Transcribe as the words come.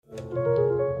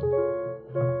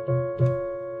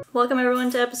Welcome everyone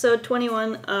to episode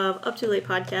 21 of Up Too Late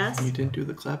Podcast. You didn't do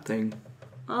the clap thing.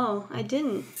 Oh, I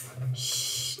didn't.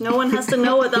 Shh, no one has to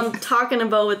know what I'm talking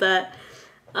about with that.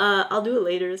 I'll do it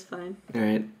later, it's fine.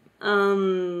 Alright.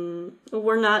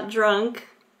 We're not drunk.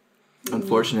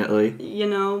 Unfortunately. You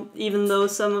know, even though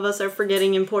some of us are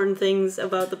forgetting important things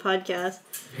about the podcast.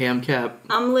 Hey, I'm Cap.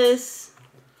 I'm Liz.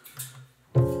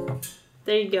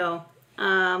 There you go.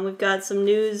 We've got some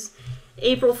news.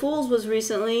 April Fool's was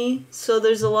recently, so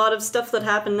there's a lot of stuff that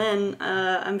happened then.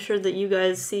 I'm sure that you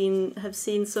guys have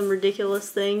seen some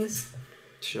ridiculous things.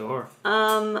 Sure.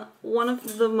 One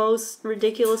of the most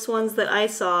ridiculous ones that I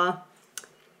saw,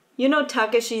 you know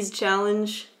Takeshi's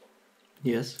Challenge?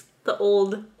 Yes. The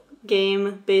old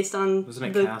game based on...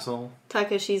 Wasn't it Castle?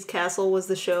 Takeshi's Castle was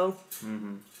the show.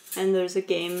 Mm-hmm. And there's a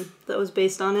game that was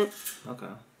based on it. Okay.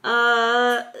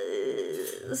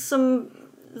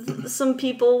 Some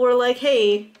people were like,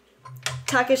 hey,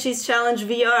 Takeshi's Challenge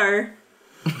VR.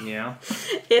 Yeah.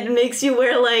 It makes you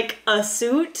wear like a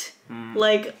suit,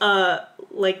 like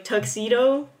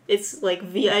tuxedo. It's like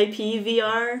VIP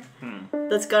VR.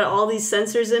 That's got all these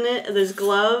sensors in it. There's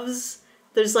gloves.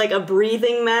 There's like a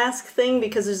breathing mask thing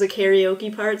because there's a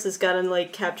karaoke part, so it's gotta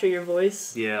like capture your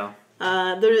voice. Yeah.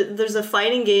 There's a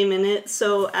fighting game in it,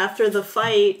 so after the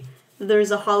fight,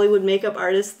 there's a Hollywood makeup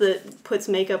artist that puts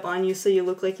makeup on you so you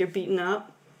look like you're beaten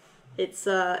up. It's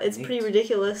pretty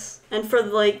ridiculous. And for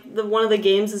like one of the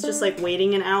games is just like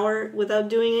waiting an hour without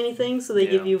doing anything, so they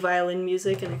give you violin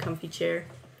music and a comfy chair.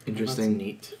 Interesting. That's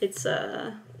neat. It's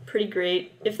pretty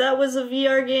great. If that was a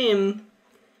VR game,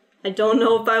 I don't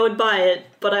know if I would buy it,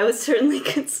 but I would certainly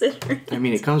consider it. I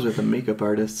mean, it comes with a makeup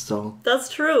artist, so... That's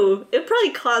true. It probably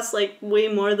costs like way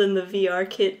more than the VR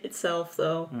kit itself,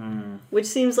 though. Which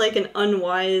seems like an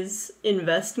unwise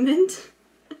investment.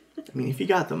 I mean, if you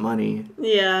got the money...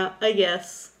 Yeah, I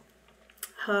guess.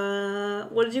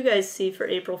 What did you guys see for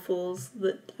April Fools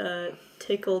that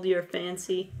tickled your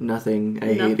fancy? Nothing.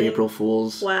 I hate April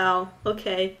Fools. Wow,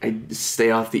 okay. I stay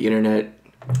off the internet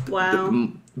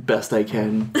Wow. best I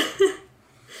can.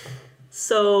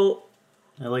 So...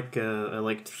 I like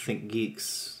to Think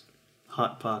Geek's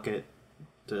Hot Pocket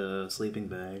sleeping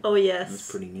bag. Oh, yes.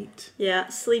 That's pretty neat. Yeah,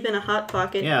 sleep in a Hot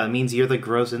Pocket. Yeah, it means you're the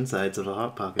gross insides of a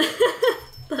Hot Pocket.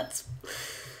 That's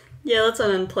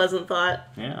an unpleasant thought.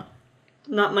 Yeah.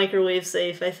 Not microwave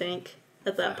safe, I think,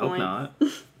 at that point. Hope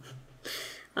not.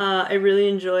 I really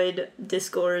enjoyed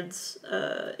Discord's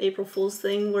April Fool's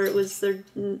thing, where it was their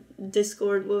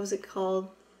Discord, what was it called?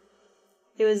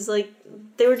 It was like,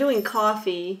 they were doing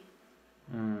coffee.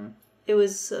 It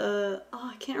was,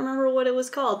 I can't remember what it was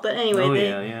called, but anyway.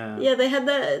 Yeah, they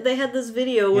had this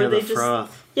video where they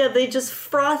froth. they just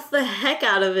frothed the heck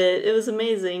out of it. It was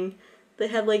amazing. They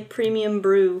had like premium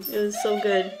brew. It was so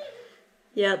good.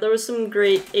 Yeah, there was some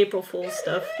great April Fool's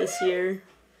stuff this year.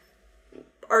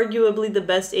 Arguably the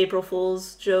best April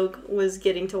Fool's joke was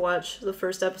getting to watch the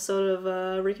first episode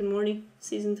of Rick and Morty,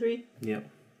 season 3. Yep.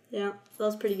 Yeah, that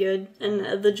was pretty good.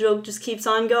 And the joke just keeps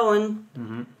on going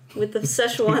with the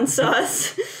Szechuan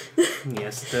sauce.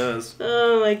 Yes, it does.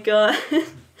 Oh my god.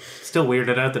 Still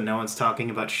weirded out that no one's talking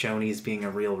about Shoney's being a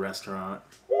real restaurant.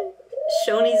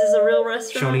 Shoney's is a real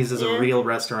restaurant? Shoney's is a real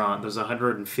restaurant. There's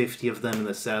 150 of them in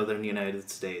the southern United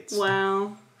States.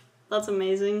 Wow. That's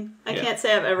amazing. I can't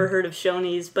say I've ever heard of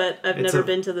Shoney's, but I've never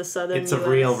been to the southern It's US. a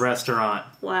real restaurant.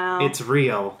 Wow. It's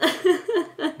real.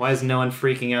 Why is no one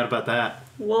freaking out about that?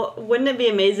 Well, wouldn't it be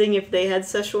amazing if they had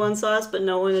Szechuan sauce, but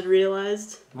no one had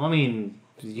realized? Well, I mean,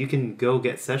 you can go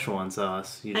get Szechuan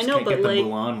sauce. You just I know, can't get but, the like-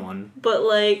 Mulan one. But,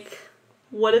 like,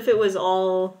 what if it was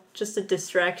all just a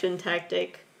distraction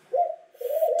tactic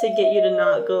to get you to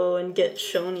not go and get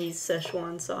Shoney's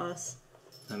Szechuan sauce?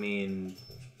 I mean,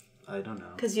 I don't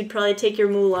know. Because you'd probably take your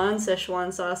Mulan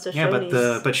Szechuan sauce to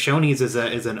Shoney's. But Shoney's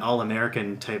is an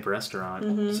all-American type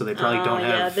restaurant, so they probably don't have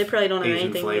Yeah, they probably don't have Asian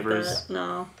anything flavors. like that.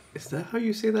 No. Is that how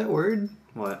you say that word?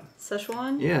 What?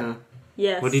 Szechuan? Yeah.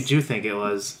 Yes. What did you think it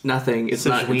was? Nothing. It's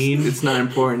Szechuan? it's not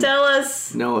important. Tell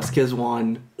us. No,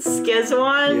 Skizwan.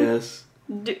 Szechuan? Yes.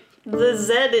 The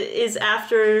Z is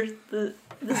after the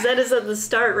Z is at the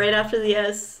start, right after the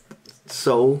S.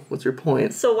 So, what's your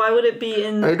point? So why would it be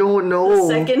in I don't the know.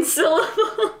 second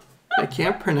syllable? I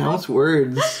can't pronounce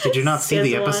words. Did you not see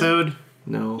the Szechuan. episode?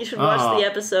 No. You should watch the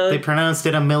episode. They pronounced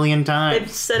it 1,000,000 They've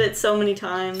times. said it so many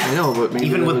times. I know, but maybe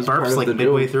Even that with was part burps of like the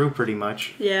midway joke. through, pretty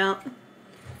much. Yeah.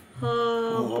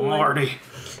 Oh, boy. Marty,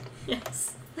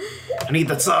 Yes. I need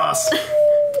that sauce.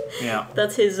 Yeah.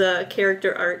 That's his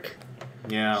character arc.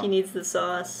 Yeah. He needs the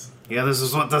sauce. Yeah, this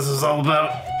is what this is all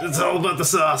about. It's all about the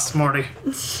sauce, Morty.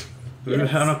 Yes.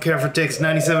 I don't care if it takes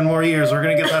 97 more years. We're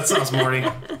gonna get that sauce, Morty.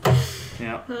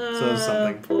 Yeah. So it's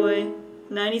something. Boy.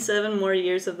 97 more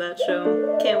years of that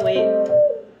show. Can't wait.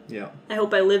 Yeah. I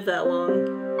hope I live that long.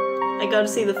 I gotta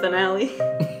see the finale.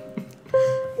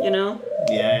 You know?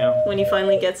 Yeah. When he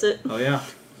finally gets it. Oh yeah.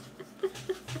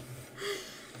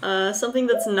 Something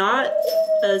that's not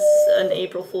as an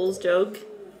April Fool's joke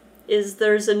is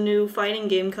there's a new fighting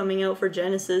game coming out for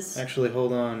Genesis. Actually,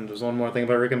 hold on. There's one more thing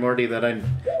about Rick and Morty that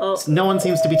Oh. no one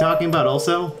seems to be talking about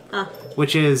also, Ah.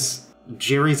 which is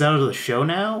Jerry's out of the show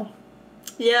now.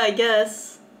 Yeah, I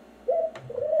guess.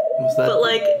 Was that But,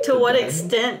 like, to the what dad?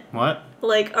 extent? What?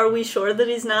 Like, are we sure that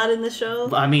he's not in the show?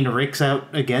 I mean, Rick's out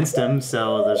against him,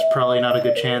 so there's probably not a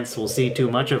good chance we'll see too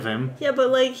much of him. Yeah,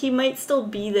 but, like, he might still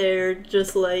be there,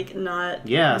 just, like, not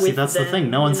Yeah, see, with that's the them, thing.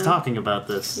 No one's you know? talking about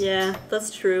this. Yeah,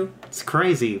 that's true. It's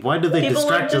crazy. Why did they People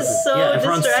are distract just us? so Yeah,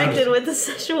 everyone's distracted with the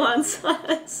Szechuan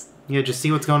sauce. Yeah, just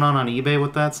see what's going on eBay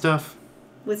with that stuff.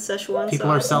 With Szechuan People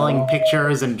sauce. are selling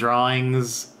pictures and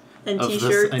drawings And of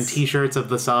t-shirts. and T-shirts of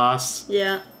the sauce,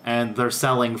 Yeah, and they're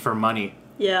selling for money.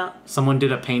 yeah. Someone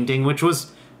did a painting, which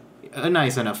was a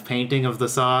nice enough painting of the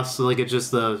sauce. So, like, it's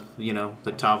just the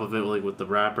the top of it, like with the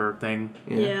wrapper thing.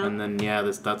 Yeah. And then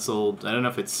that sold. I don't know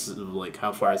if it's like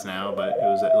how far it's now, but it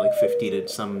was at like $50 to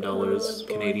some dollars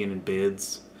boy. Canadian in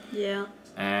bids. Yeah.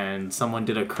 And someone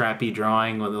did a crappy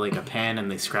drawing with like a pen, and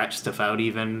they scratched stuff out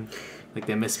even. Like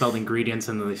they misspelled ingredients,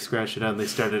 and then they scratched it out, and they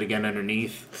started again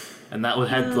underneath. And that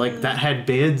had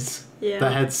bids. Yeah.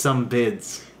 That had some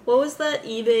bids. What was that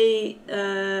eBay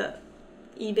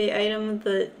item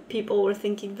that people were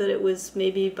thinking that it was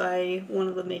maybe by one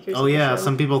of the makers? Oh of the yeah, show?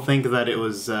 some people think that it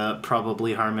was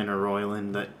probably Harmon or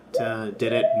Royland that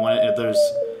did it. There's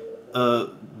a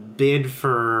bid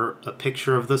for a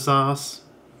picture of the sauce,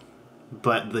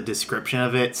 but the description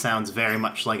of it sounds very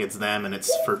much like it's them, and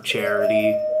it's for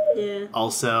charity Yeah.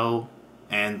 also,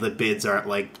 and the bids are at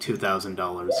like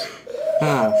 $2,000.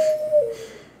 Huh.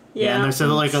 Yeah. And they're so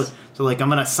like I'm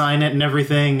gonna sign it and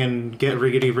everything and get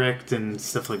riggedy ricked and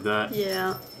stuff like that.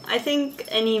 Yeah. I think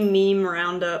any meme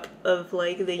roundup of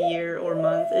like the year or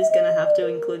month is gonna have to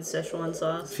include Szechuan I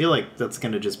sauce. feel like that's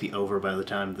gonna just be over by the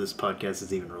time this podcast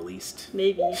is even released.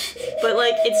 Maybe. But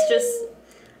like it's just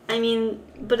I mean,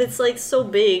 but it's like so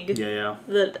big Yeah.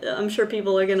 that I'm sure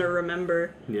people are gonna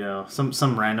remember. Yeah,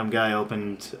 some random guy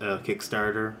opened a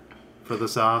Kickstarter for the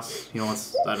sauce. He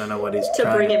wants, I don't know what he's To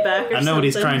trying bring it back or I know what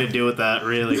he's something. trying to do with that,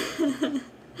 really.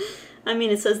 I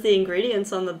mean, it says the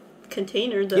ingredients on the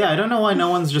container. Yeah, I don't know why no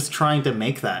one's just trying to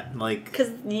make that. Like, Because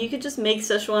you could just make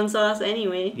Szechuan sauce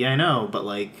anyway. yeah, I know, but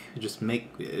like, just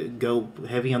go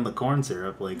heavy on the corn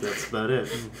syrup. Like, that's about it.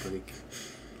 Like,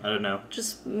 I don't know.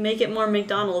 Just make it more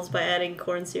McDonald's by adding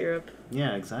corn syrup.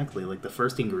 Yeah, exactly. Like, the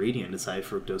first ingredient is high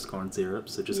fructose corn syrup,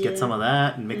 so just get Yeah. some of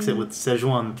that and mix it with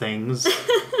Szechuan things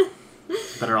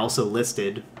that are also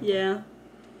listed. Yeah.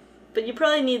 But you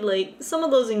probably need, like, some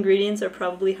of those ingredients are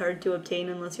probably hard to obtain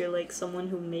unless you're, like, someone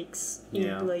who makes,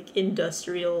 Yeah. like,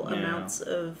 industrial Yeah. amounts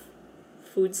of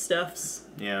foodstuffs.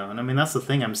 Yeah, and I mean, that's the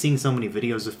thing. I'm seeing so many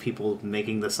videos of people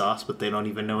making the sauce, but they don't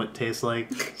even know what it tastes like.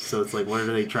 So it's like, what are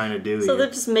they trying to do So here?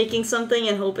 they're just making something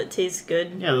and hope it tastes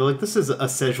good. Yeah, they're like, this is a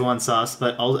Szechuan sauce,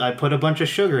 but I put a bunch of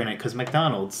sugar in it because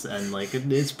McDonald's, and like,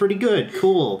 it's pretty good.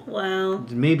 Cool. Wow.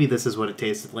 Maybe this is what it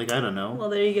tasted like. I don't know. Well,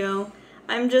 there you go.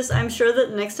 I'm sure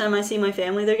that next time I see my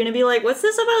family, they're gonna be like, what's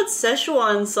this about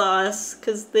Szechuan sauce?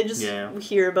 Because they just Yeah.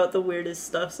 hear about the weirdest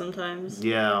stuff sometimes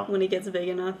Yeah, when it gets big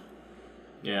enough.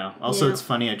 yeah. Also, Yeah. it's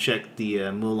funny. I checked the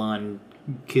Mulan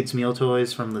kids meal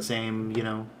toys from the same,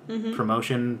 Mm-hmm.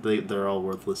 promotion. They're all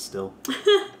worthless still.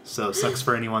 So it sucks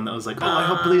for anyone that was like, oh, I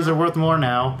hope these are worth more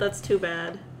now. That's too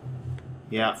bad.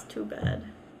 Yeah, It's too bad.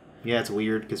 yeah. It's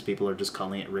weird because people are just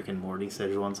calling it Rick and Morty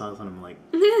Szechuan sauce, and I'm like,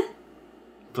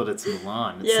 but it's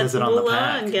Mulan. It Yeah, says it's it on the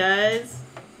Mulan, pack. guys.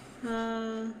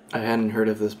 I hadn't heard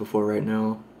of this before right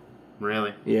now.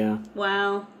 Really, Yeah.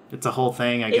 Wow. it's a whole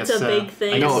thing. I It's guess a big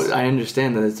thing. I No, guess- I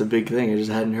understand that it's a big thing. I just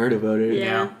hadn't heard about it.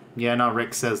 Yeah. Yeah, no,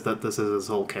 Rick says that this is his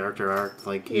whole character arc.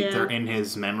 Like, Yeah. they're in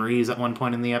his memories at one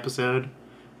point in the episode,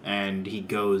 and he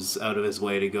goes out of his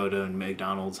way to go to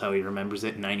McDonald's, how he remembers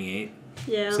it, in 98.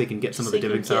 Yeah. So he can get some of So the you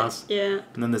dipping can get- sauce. Yeah.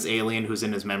 And then this alien who's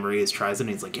in his memories tries it, and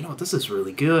he's like, you know what, this is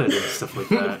really good, and stuff like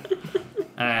that.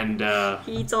 And,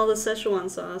 He eats all the Szechuan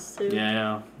sauce, too.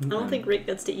 yeah. I don't think Rick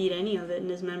gets to eat any of it in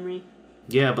his memory.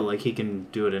 Yeah, but, like, he can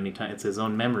do it anytime. It's his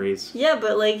own memories. Yeah,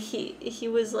 but, like, he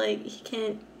was, like, he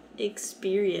can't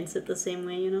experience it the same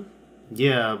way, you know?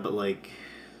 Yeah, but, like,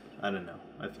 I don't know.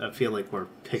 I feel like we're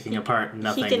picking apart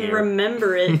nothing He can here.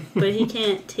 remember it, but he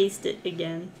can't taste it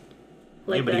again.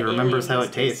 Yeah, but he that remembers alien how was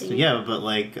it tastes. tasting. Yeah, but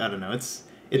like I don't know, it's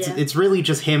Yeah. it's really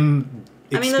just him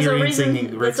I mean, there's a reason. experiencing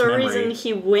There's Rick's a memory. reason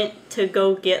he went to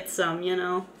go get some. You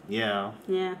know. Yeah.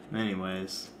 Yeah.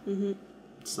 Anyways.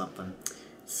 Something.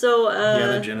 So. Yeah,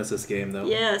 the Genesis game though.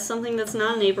 Yeah, something that's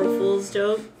not an April Fool's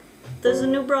joke. There's a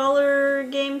new Brawler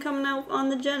game coming out on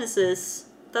the Genesis.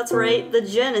 That's right, the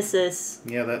Genesis.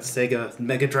 Yeah, that Sega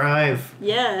Mega Drive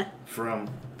Yeah. from.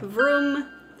 Vroom.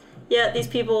 Yeah, these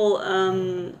people,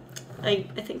 I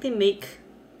think they make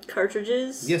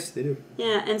cartridges. Yes, they do.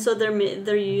 Yeah, and so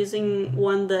they're using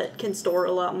one that can store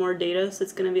a lot more data, so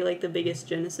it's gonna be like the biggest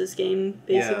Genesis game,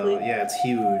 basically. Yeah, it's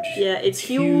huge. Yeah, it's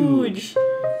huge.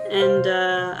 And,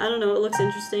 I don't know, it looks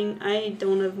interesting. I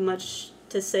don't have much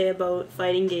to say about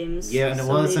fighting games. Yeah, and it so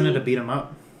wasn't it maybe- a beat 'em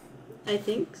up? I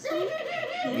think so.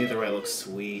 Either way, it looks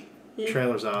sweet. Yeah.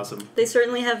 Trailer's awesome. They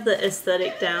certainly have the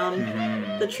aesthetic down.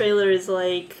 Mm-hmm. The trailer is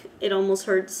like, it almost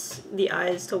hurts the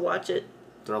eyes to watch it.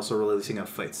 They're also releasing a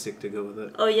fight stick to go with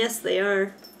it. Oh yes, they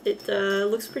are. It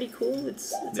looks pretty cool.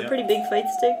 It's a Yeah. pretty big fight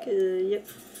stick. Yep,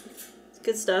 it's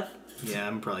good stuff. Yeah,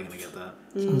 I'm probably gonna get that.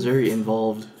 Sounds very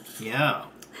involved. Yeah.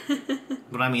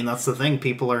 But I mean, that's the thing.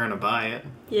 People are gonna buy it.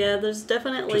 Yeah, there's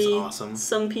definitely awesome.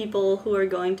 some people who are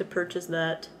going to purchase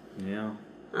that. Yeah.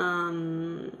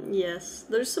 Yes,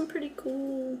 there's some pretty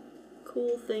cool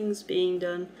things being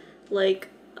done, like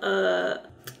a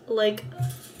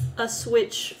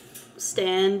Switch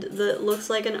stand that looks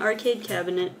like an arcade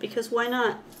cabinet, because why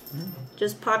not?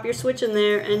 Just pop your Switch in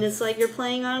there and it's like you're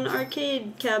playing on an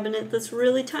arcade cabinet that's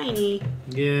really tiny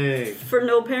Yay. for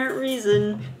no apparent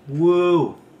reason.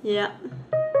 Woo. Yeah.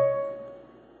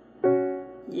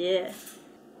 Yeah.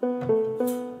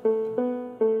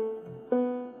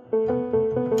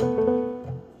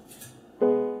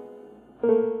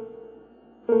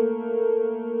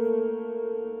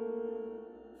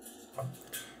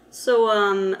 So,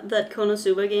 that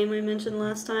Konosuba game I mentioned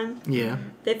last time, Yeah.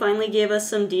 they finally gave us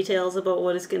some details about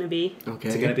what it's gonna be. Okay.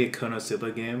 Is it gonna be a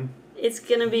Konosuba game? It's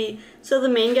gonna be... So the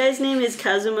main guy's name is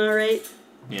Kazuma, right?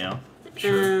 Yeah.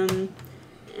 Sure.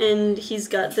 And he's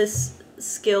got this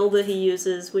skill that he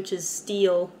uses, which is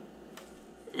steal.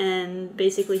 And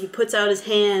basically he puts out his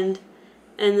hand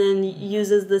and then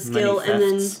uses the skill and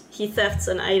then he thefts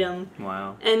an item.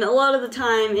 Wow. And a lot of the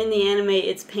time in the anime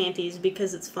it's panties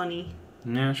because it's funny.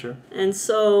 Yeah, sure. And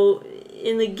so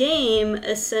in the game,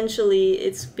 essentially,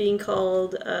 it's being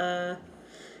called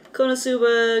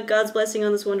Konosuba, God's Blessing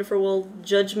on This Wonderful World,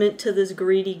 Judgment to This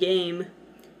Greedy Game.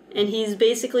 And he's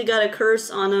basically got a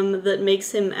curse on him that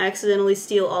makes him accidentally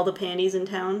steal all the panties in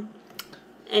town.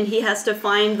 And he has to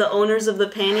find the owners of the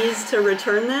panties to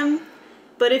return them.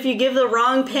 But if you give the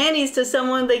wrong panties to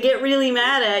someone, they get really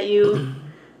mad at you.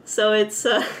 So it's...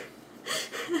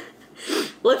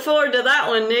 Look forward to that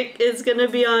one, Nick. It's gonna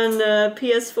be on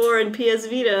PS4 and PS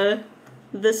Vita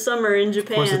this summer in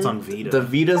Japan. Of course, it's on Vita. The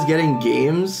Vita's getting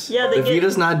games? Yeah, the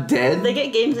Vita's not dead? They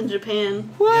get games in Japan.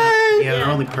 What? Yeah, they're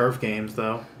only perf games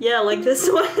though. Yeah, like this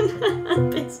one,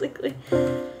 basically.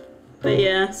 But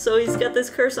yeah, so he's got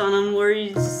this curse on him where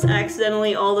he's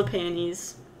accidentally all the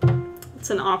panties.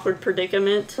 It's an awkward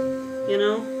predicament, you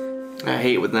know? I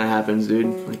hate when that happens,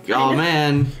 dude. Like, oh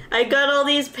man, I got all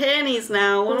these panties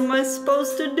now. What am I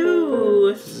supposed to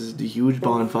do? this is a huge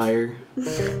bonfire.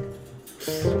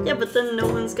 Yeah, but then no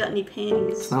one's got any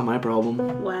panties. It's not my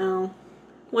problem. Wow.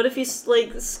 What if you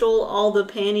like stole all the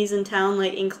panties in town,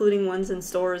 like including ones in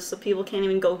stores, so people can't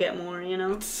even go get more? You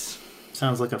know?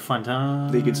 Sounds like a fun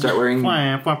time. They could start wearing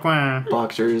Wah, wah, wah.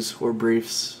 boxers or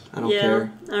briefs. I don't Yeah.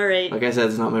 care. All right. Like I said,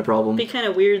 it's not my problem. It'd be kind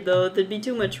of weird though. There'd be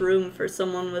too much room for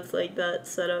someone with like that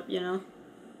setup. You know?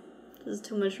 There's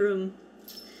too much room.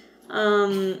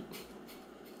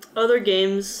 Other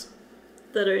games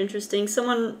that are interesting.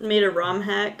 Someone made a ROM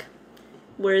hack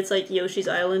where it's like Yoshi's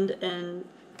Island and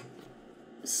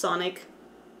Sonic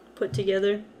put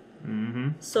together. Mm-hmm.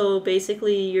 So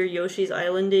basically, you're Yoshi's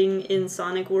Islanding in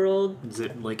Sonic World. Is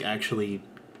it like actually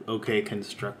okay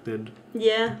constructed?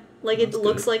 Yeah, like it That's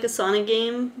looks good. like a Sonic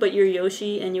game, but you're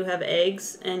Yoshi and you have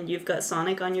eggs and you've got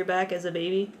Sonic on your back as a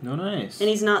baby. No, nice. And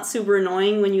he's not super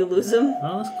annoying when you lose him.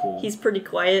 Oh, that's cool. He's pretty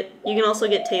quiet. You can also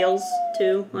get Tails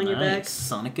too on your back.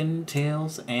 Sonic and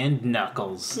Tails and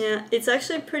Knuckles. Yeah, it's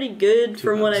actually pretty good Too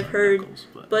from bad what it's I've not heard, Knuckles,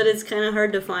 but it's kind of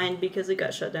hard to find because it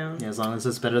got shut down. Yeah, as long as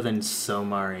it's better than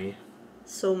Somari.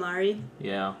 Somari.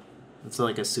 Yeah. It's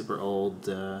like a super old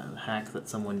hack that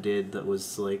someone did that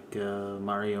was like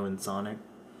Mario and Sonic.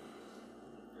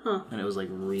 Huh. And it was like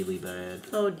really bad.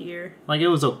 Oh dear. Like it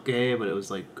was okay, but it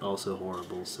was like also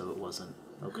horrible, so it wasn't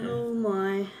okay. Oh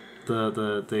my.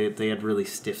 They had really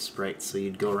stiff sprites, so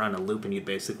you'd go around a loop and you'd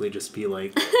basically just be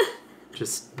like,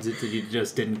 you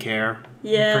just didn't care.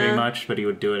 Yeah. Pretty much, but he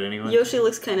would do it anyway. Yoshi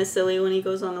looks kind of silly when he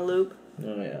goes on a loop.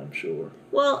 Oh yeah, I'm sure.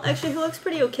 Well, actually, he looks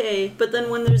pretty okay. But then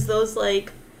when there's those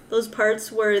those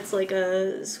parts where it's like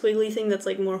a squiggly thing that's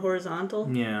like more horizontal,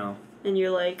 Yeah. and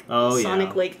you're like Oh, Sonic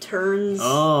yeah. like turns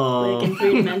Oh. like in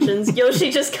 3 dimensions.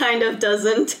 Yoshi just kind of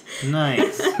doesn't.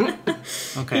 Nice.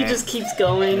 Okay. He just keeps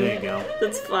going. There you go.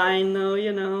 That's fine though,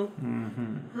 you know.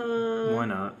 Why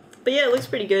not? But yeah, it looks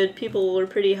pretty good. People were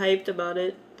pretty hyped about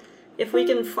it. If we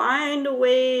can find a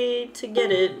way to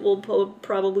get it, we'll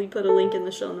probably put a link in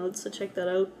the show notes, so check that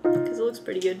out. Because it looks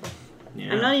pretty good.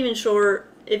 Yeah. I'm not even sure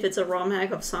if it's a ROM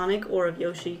hack of Sonic or of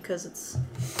Yoshi, because it's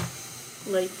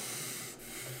like...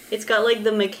 It's got like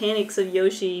the mechanics of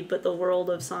Yoshi, but the world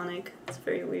of Sonic. It's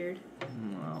very weird.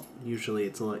 Well, usually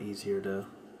it's a lot easier to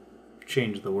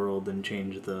change the world than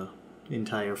change the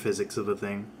entire physics of a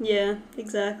thing. Yeah,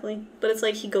 exactly. But it's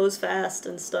like he goes fast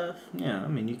and stuff. Yeah, I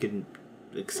mean, you can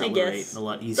accelerate guess. a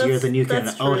lot easier than you can.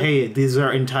 That's Oh, true. hey, these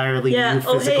are entirely Yeah, new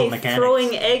physical mechanics.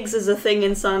 throwing eggs is a thing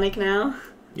in Sonic now.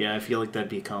 Yeah, I feel like that'd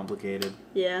be complicated.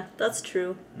 Yeah, that's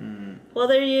true. Well,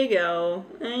 there you go.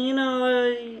 And you know,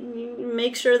 you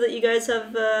make sure that you guys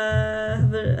have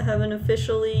an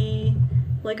officially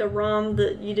like a ROM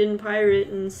that you didn't pirate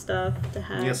and stuff to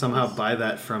have. Yeah, somehow buy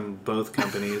that from both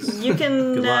companies. You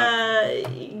can Good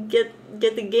luck.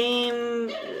 get the game,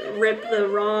 rip the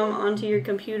ROM onto your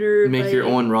computer. Make your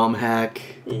own ROM hack.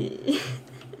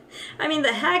 I mean,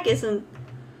 the hack isn't.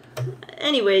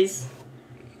 Anyways.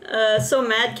 So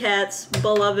Mad Catz,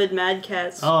 beloved Mad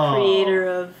Catz, Oh. creator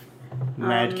of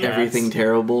Mad Cats. Everything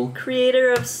terrible.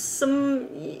 creator of some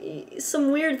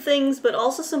weird things, but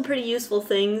also some pretty useful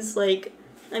things. Like,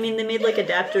 I mean, they made like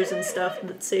adapters and stuff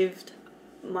that saved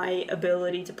my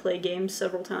ability to play games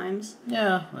several times.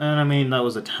 Yeah, and I mean, that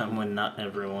was a time when not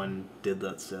everyone did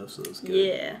that stuff, so it was good.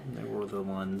 Yeah, They were the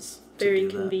ones very to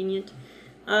do convenient.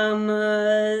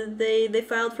 They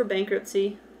filed for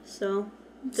bankruptcy, so.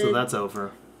 that. So that's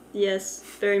over. Yes,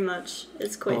 very much.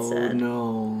 It's quite Oh sad.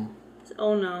 no.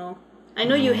 Oh no. I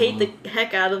know you hate the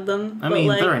heck out of them, I but mean,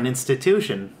 like, they're an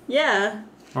institution. yeah,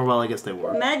 Or, well, I guess they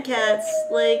were. Mad Catz,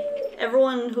 like,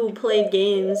 everyone who played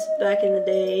games back in the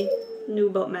day knew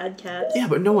about Mad Catz. Yeah,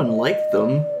 but no one liked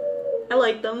them. I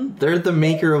like them. They're the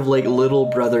maker of like little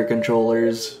brother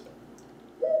controllers.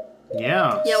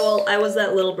 Yeah. Yeah, well, I was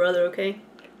that little brother, okay?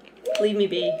 Leave me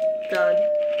be. God.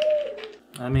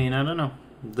 I mean, I don't know.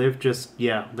 They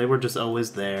were just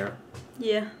always there.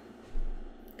 Yeah.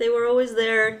 They were always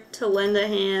there to lend a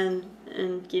hand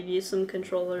and give you some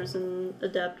controllers and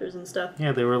adapters and stuff.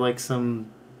 Yeah, they were like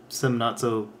some not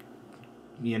so,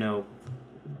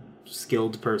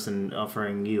 skilled person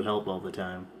offering you help all the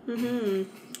time. Mm-hmm.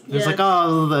 It's like,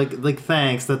 oh, like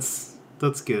thanks, that's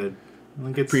good.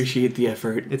 Like, it's Appreciate the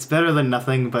effort. it's better than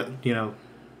nothing, but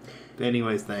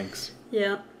anyways, thanks.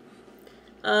 Yeah.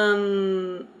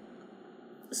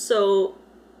 So,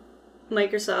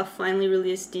 Microsoft finally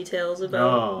released details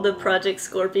about the Project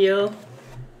Scorpio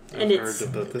and its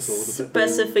about this a little bit.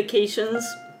 specifications.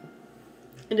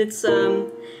 And it's,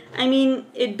 I mean,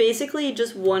 it basically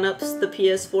just one-ups the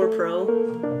PS4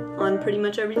 Pro on pretty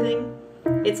much everything.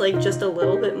 It's like just a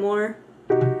little bit more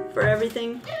for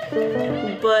everything.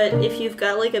 But if you've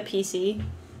got like a PC,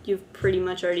 you've pretty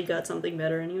much already got something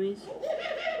better anyways.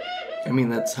 I mean,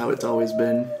 that's how it's always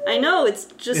been. I know, it's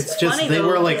just funny they though,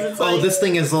 were like, 'cause it's oh, this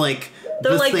thing is like.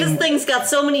 They're like, this thing's got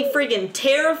so many friggin'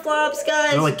 teraflops,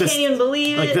 guys. Like, You can't even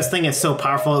believe it. Like, this thing is so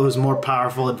powerful, it was more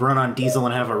powerful. It'd run on diesel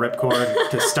and have a ripcord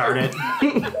to start it.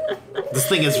 This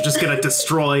thing is just gonna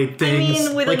destroy things.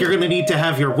 mean, with like, you're gonna need to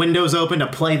have your windows open to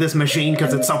play this machine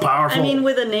because it's so powerful. I mean,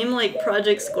 with a name like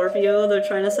Project Scorpio, they're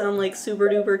trying to sound like super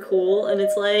duper cool, and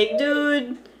it's like,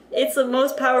 dude, it's the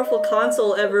most powerful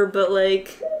console ever, but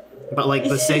like, But, like,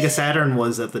 the Sega Saturn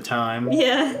was at the time.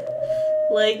 yeah,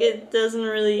 like, it doesn't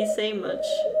really say much.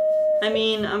 I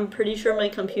mean, I'm pretty sure my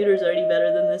computer's already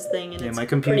better than this thing, and Yeah, it's my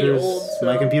pretty computer's old. So.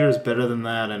 my computer's better than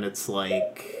that, and it's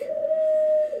like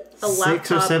A 6 or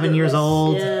laptop 7 that years was-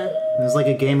 old. Yeah, It's like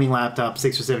a gaming laptop,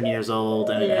 6 or 7 years old,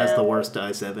 and it has Yeah. the worst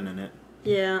i7 in it.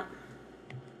 yeah.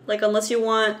 Like, unless you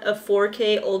want a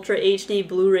 4K Ultra HD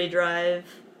Blu-ray drive,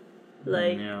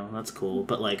 like, Yeah, that's cool.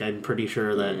 But like, I'm pretty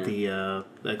sure that Yeah.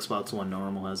 the Xbox One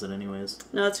normal has it anyways.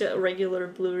 no, it's got a regular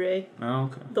Blu-ray. Oh,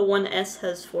 okay. The One S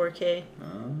has 4K.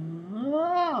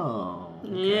 Oh.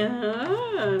 Okay. Yeah.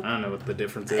 I don't know what the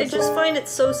difference I is. just find it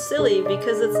so silly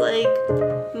because it's like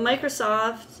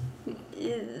Microsoft,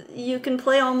 you can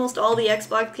play almost all the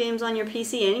Xbox games on your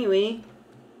PC anyway.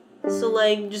 So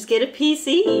like, just get a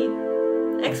PC.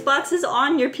 Xbox is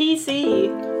on your PC.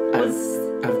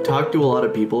 I've talked to a lot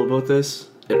of people about this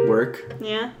at work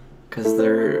Yeah. because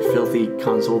they're filthy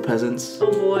console peasants.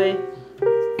 Oh boy.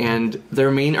 and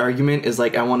their main argument is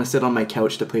like, I want to sit on my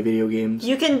couch to play video games.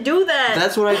 You can do that.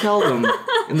 That's what I tell them.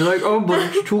 And they're like, oh, but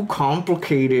it's too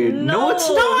complicated. No, it's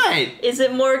not. Is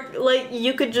it more like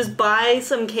you could just buy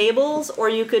some cables, or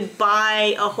you could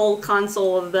buy a whole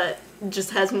console that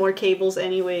just has more cables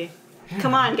anyway?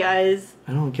 Come on, guys.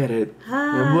 I don't get it.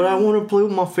 But I want to play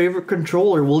with my favorite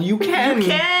controller. Well, you can. You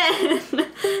can.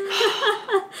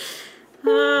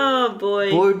 Oh,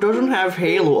 boy. Well, it doesn't have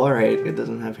Halo. Alright, it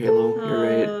doesn't have Halo. You're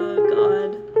right. Oh,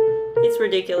 God. It's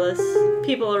ridiculous.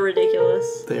 People are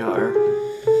ridiculous. They are.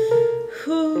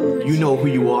 Whew. You know who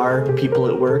you are, people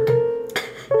at work.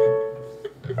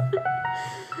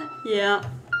 Yeah.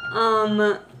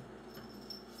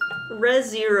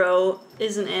 Re:Zero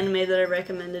is an anime that I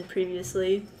recommended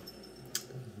previously.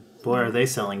 Boy, are they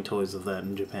selling toys of that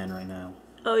in Japan right now.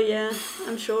 Oh, yeah.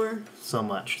 I'm sure. So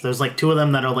much. There's like 2 of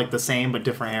them that are like the same but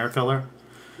different hair color.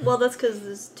 Well, that's because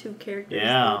there's 2 characters.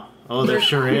 Yeah. Oh, there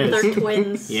sure is. They're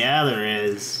twins. Yeah, there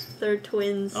is. They're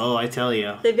twins. Oh, I tell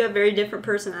you. They've got very different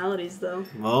personalities, though.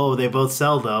 Oh, they both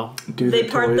sell, though. They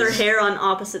part their hair on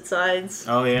opposite sides.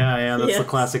 Oh, yeah. That's the Yes.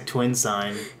 classic twin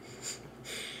sign.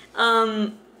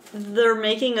 They're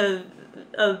making a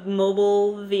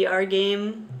mobile VR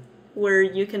game where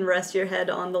you can rest your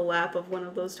head on the lap of one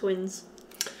of those twins.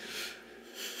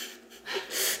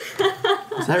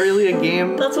 Is that really a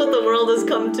game? That's what the world has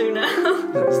come to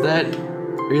now. Is that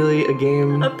really a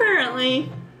game? Apparently.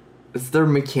 Is there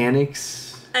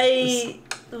mechanics? I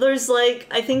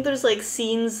think there's like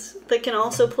scenes that can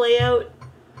also play out.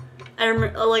 I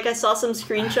remember, like, I saw some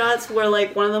screenshots where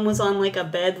like one of them was on like a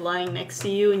bed lying next to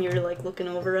you and you're like looking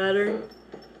over at her.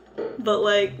 But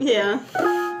like, yeah.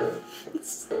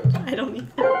 I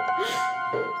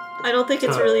don't think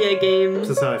it's really a game. This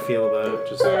is how I feel about it.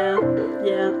 Just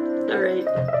Yeah. Alright.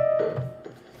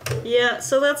 Yeah,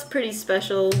 so that's pretty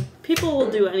special. People will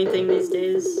do anything these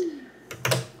days.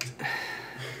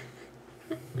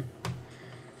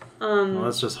 Well,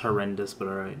 that's just horrendous, but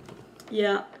alright.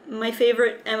 Yeah. My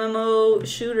favorite MMO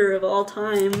shooter of all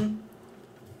time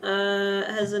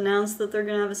has announced that they're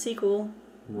gonna have a sequel.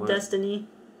 What? Destiny.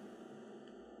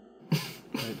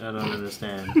 I don't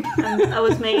understand. I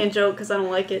was making a joke because I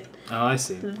don't like it. Oh, I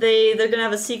see. They're gonna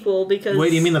have a sequel because...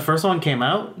 Wait, you mean the first one came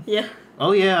out? Yeah.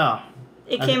 Oh, yeah.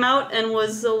 It came out and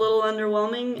was a little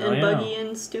underwhelming and buggy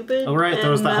and stupid. Oh, right, there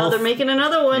was and that now whole... they're making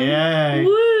another one. Yay.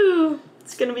 Woo!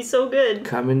 It's gonna be so good.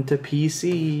 Coming to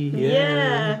PC.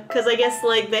 Yeah, because I guess,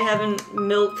 like, they haven't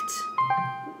milked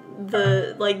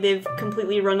they've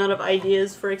completely run out of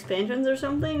ideas for expansions or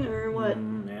something, or what?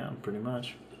 Yeah, pretty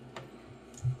much.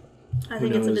 I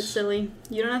think it's a bit silly.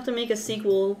 You don't have to make a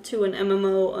sequel to an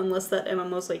MMO unless that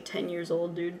MMO's like 10 years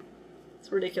old, dude.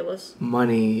 It's ridiculous.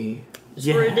 Money. It's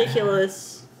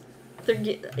ridiculous.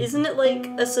 Isn't it like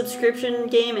a subscription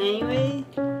game anyway?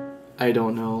 I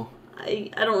don't know. I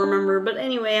don't remember, but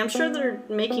anyway, I'm sure they're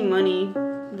making money.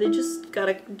 They just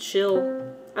gotta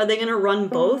chill. Are they gonna run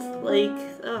both? Like,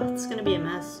 oh, it's gonna be a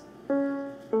mess.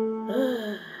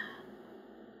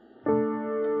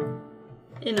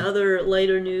 In other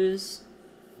lighter news,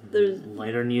 there's...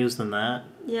 Lighter news than that?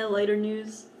 Yeah, lighter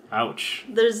news. Ouch.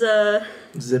 There's a...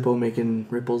 Zippo making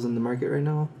ripples in the market right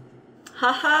now.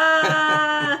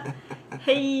 Haha!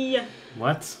 Hey!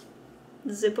 What?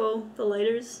 Zippo, the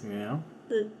lighters. Yeah.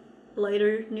 The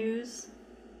lighter news.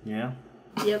 Yeah.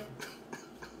 Yep.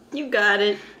 You got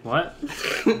it. What?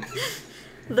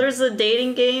 There's a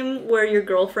dating game where your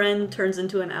girlfriend turns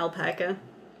into an alpaca.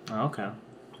 Oh, okay.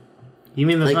 You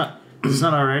mean there's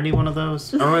not already one of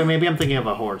those? Or wait, maybe I'm thinking of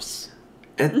a horse.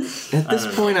 At this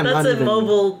point, I'm That's not even... a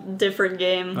mobile different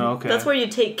game. Oh, okay. That's where you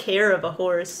take care of a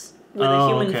horse with a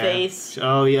human face.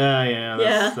 Oh, yeah.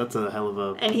 Yeah. That's a hell of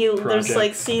a And project. there's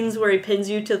like scenes where he pins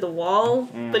you to the wall,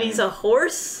 but he's a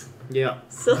horse. Yeah.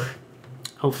 So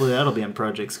Hopefully that'll be on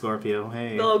Project Scorpio.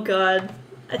 Hey. oh god.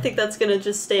 I think that's gonna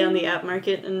just stay on the app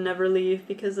market and never leave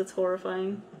because it's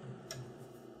horrifying.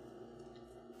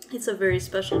 It's a very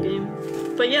special game.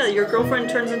 But yeah, your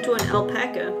girlfriend turns into an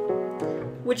alpaca.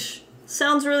 Which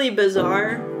sounds really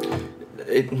bizarre.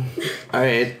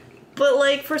 Alright. But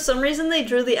like, for some reason they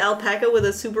drew the alpaca with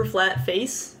a super flat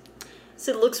face.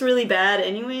 So it looks really bad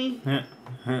anyway.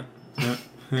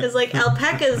 Because like,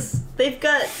 alpacas, they've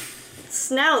got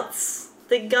snouts.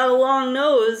 They got a long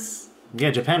nose.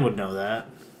 Yeah, Japan would know that.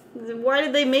 Why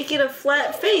did they make it a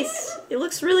flat face? It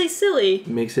looks really silly.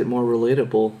 Makes it more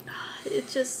relatable. It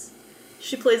just...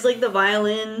 She plays, like, the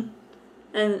violin,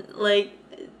 and, like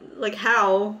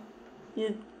how?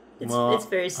 It's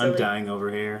very silly. I'm dying over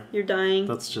here. You're dying?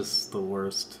 That's just the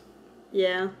worst.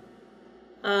 Yeah.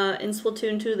 In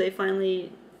Splatoon 2, they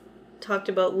finally talked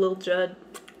about Lil Judd.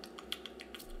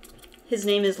 His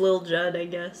name is Lil Judd, I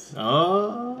guess.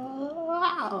 Oh,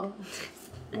 wow.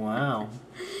 Wow.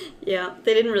 Yeah,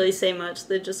 they didn't really say much.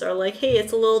 They just are like, hey,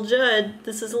 it's a Lil Judd.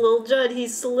 This is a Lil Judd.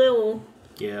 He's a Lil.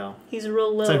 Yeah. He's a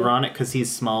real Lil. It's ironic because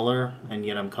he's smaller, and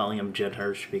yet I'm calling him Judd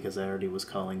Hirsch because I already was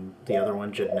calling the other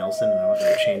one Judd Nelson, and I'm not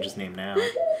going to change his name now.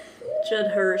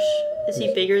 Judd Hirsch. Is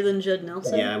he bigger than Judd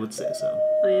Nelson? Yeah, I would say so.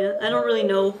 Oh, yeah? I don't really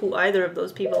know who either of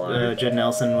those people are. Judd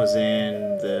Nelson was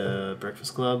in The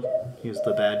Breakfast Club. He was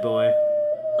the bad boy.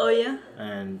 Oh, yeah?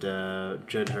 And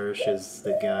Judd Hirsch is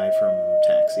the guy from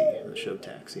Taxi, the show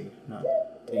Taxi. Not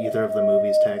either of the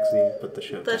movies Taxi, but the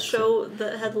show That Taxi. show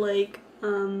that had, like,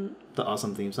 The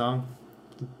awesome theme song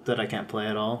that I can't play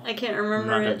at all. I can't I'm remember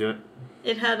not it. going to do it.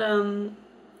 It had,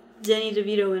 Danny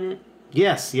DeVito in it.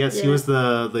 Yes, Yeah. he was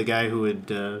the guy who would,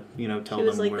 tell He them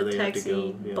was, like, where the they had to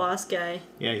go. taxi Yeah. boss guy.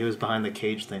 Yeah, he was behind the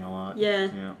cage thing a lot. Yeah.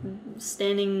 Yeah.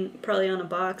 Standing probably on a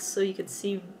box so you could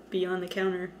see beyond the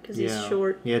counter because he's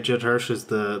short. Yeah, Judd Hirsch is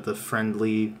the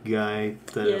friendly guy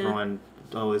that Yeah. everyone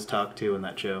always talked to in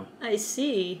that show. I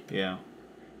see. Yeah.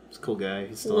 He's a cool guy.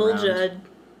 He's still Lil around. Judd.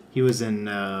 He was in,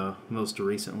 most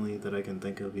recently that I can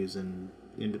think of, he was in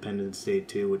Independence Day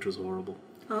 2, which was horrible.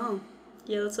 Oh.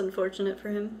 Yeah, that's unfortunate for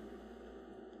him.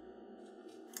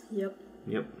 Yep.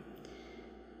 Yep.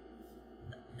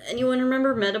 Anyone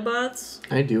remember Metabots?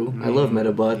 I do. I love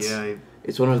Metabots. Yeah,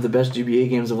 It's one of the best GBA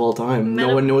games of all time.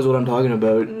 No one knows what I'm talking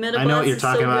about. Metabots I know what you're is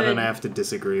talking so about, good. and I have to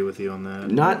disagree with you on that.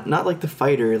 Not like the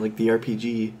fighter, like the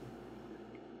RPG.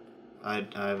 I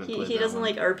haven't played He that doesn't one.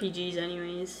 like RPGs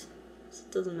anyways. So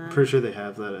it doesn't matter. Pretty sure they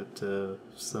have that at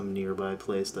some nearby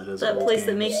place that has That old place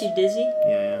that games. makes you dizzy?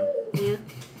 Yeah. Yeah.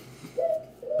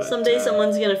 But, Someday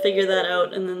someone's gonna figure that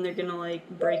out and then they're gonna, like,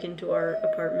 break into our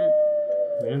apartment.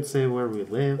 We didn't say where we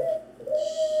live.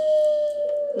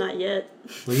 Not yet.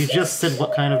 Well, you just said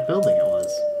what kind of building it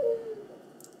was.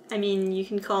 I mean, you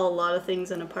can call a lot of things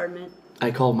an apartment.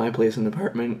 I call my place an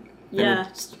apartment. and Yeah.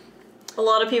 it's- A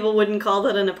lot of people wouldn't call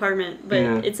that an apartment, but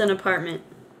Yeah. it's an apartment.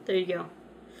 There you go.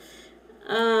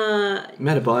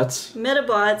 Metabots.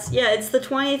 Metabots. Yeah, it's the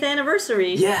 20th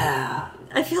anniversary. Yeah.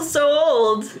 I feel so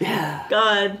old. Yeah.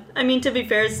 God. I mean, to be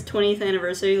fair, it's the 20th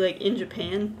anniversary, like, in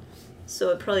Japan. So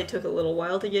it probably took a little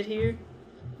while to get here.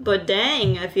 But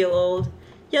dang, I feel old.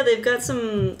 Yeah, they've got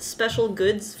some special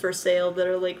goods for sale that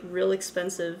are, like, real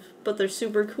expensive. But they're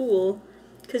super cool.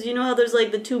 Because you know how there's,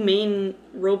 like, the two main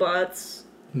robots?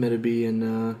 Metabee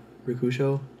and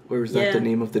Rikusho? Or was that Yeah. the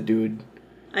name of the dude?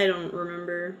 I don't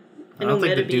remember. I don't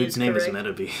think the Metabee dude's name is correct.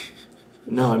 Metabee.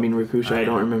 No, I mean Rikusho. I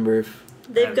don't remember if...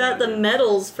 They've got the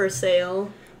medals for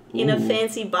sale in a Ooh.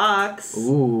 fancy box.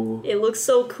 Ooh. It looks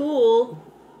so cool.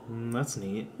 That's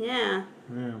neat. Yeah.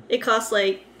 Yeah. It costs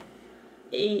like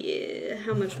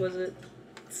how much was it?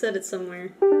 It said it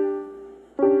somewhere.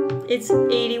 It's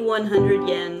 8,100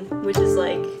 yen, which is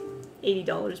like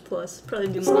 $80 plus. Probably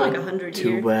do It's more not like 100 too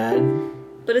here. bad.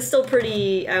 But it's still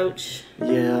pretty ouch.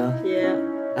 Yeah.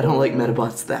 Yeah. I don't like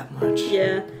Metabots that much.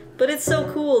 Yeah. But it's so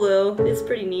cool though. It's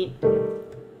pretty neat.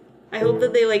 I hope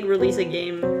that they like release a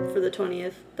game for the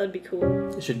 20th. That'd be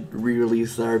cool. They should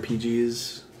re-release the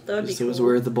RPGs. That would be Just cool. those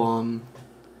were the bomb.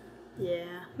 Yeah.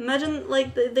 Imagine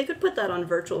like they could put that on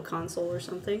Virtual Console or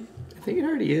something. I think it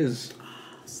already is. Oh,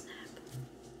 snap.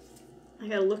 I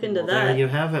gotta look into Well, that. there you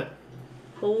have it.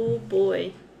 Oh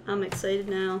boy. I'm excited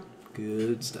now.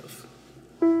 Good stuff.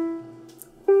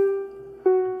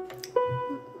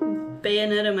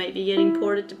 Bayonetta might be getting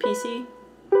ported to PC.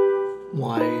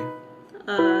 Why?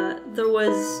 There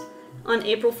was on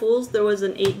April Fool's there was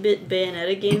an 8-bit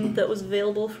Bayonetta game that was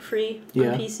available for free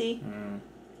Yeah. on PC.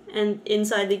 And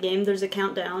inside the game there's a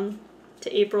countdown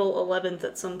to April 11th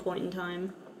at some point in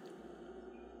time.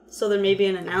 So there may be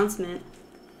an announcement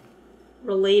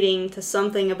relating to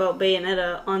something about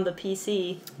Bayonetta on the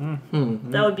PC.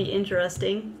 That would be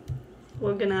interesting.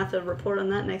 We're gonna have to report on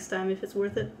that next time if it's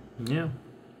worth it. Yeah.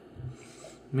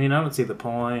 I mean, I don't see the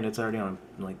point. It's already on,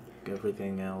 like,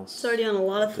 everything else. It's already on a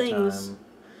lot of at the things. time.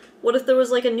 What if there was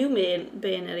like a new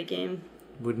Bayonetta game?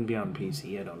 Wouldn't be on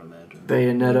PC, I don't imagine.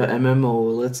 Bayonetta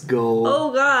MMO, let's go.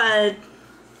 Oh god!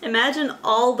 Imagine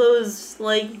all those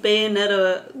like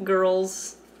Bayonetta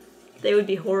girls. They would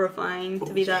be horrifying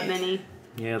to be that many.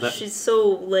 Yeah, that. She's so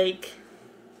like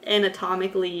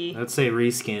anatomically. I'd say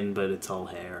reskin, but it's all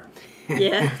hair.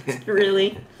 Yeah,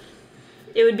 really.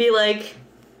 It would be like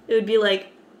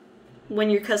when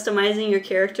you're customizing your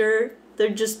character,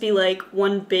 there'd just be like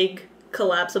one big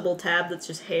collapsible tab that's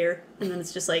just hair, and then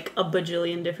it's just like a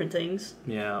bajillion different things.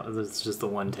 Yeah, it's just the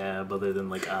one tab, other than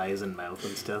like eyes and mouth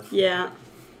and stuff. Yeah.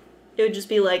 It would just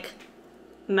be like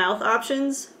mouth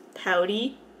options,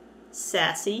 pouty,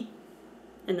 sassy,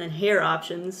 and then hair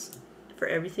options, for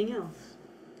everything else.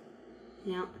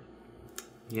 Yeah.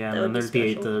 Yeah, That and would then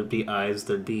be there'd be eyes,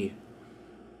 there'd be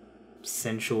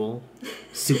sensual,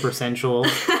 super sensual,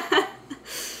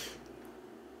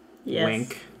 Yes.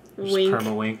 wink, just Wink.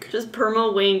 perma wink. Just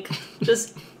perma wink.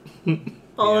 Just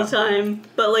all Yeah. the time.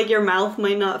 But like your mouth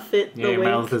might not fit Yeah, the your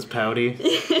wink. mouth is pouty.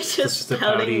 It's It's just a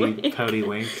pouty, pouty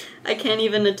wink. I can't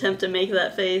even attempt to make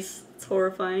that face. It's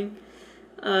horrifying.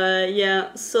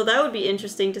 Yeah, so that would be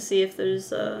interesting to see if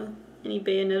there's any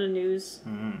Bayonetta news.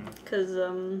 Because, I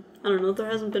don't know, there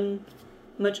hasn't been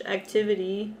much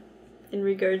activity in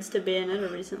regards to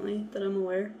Bayonetta recently that I'm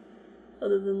aware.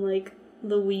 Other than, like,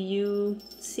 the Wii U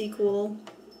sequel.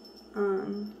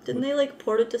 Didn't they, like,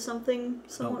 port it to something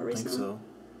somewhat I don't think recently? so.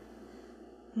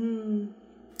 In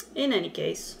any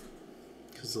case.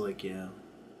 Because, like, yeah,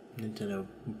 Nintendo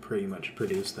pretty much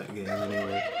produced that game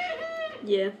anyway.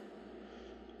 Yeah.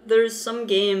 There's some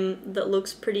game that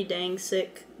looks pretty dang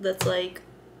sick that's like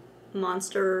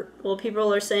Monster... Well,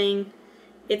 people are saying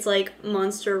it's like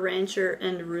Monster Rancher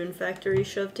and Rune Factory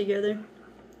shoved together.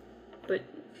 But,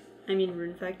 I mean,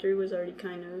 Rune Factory was already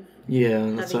kind of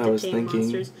Yeah, that's what I having was to tame thinking.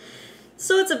 monsters.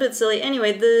 So it's a bit silly.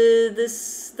 Anyway, there's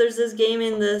this game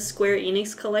in the Square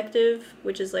Enix Collective,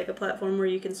 which is like a platform where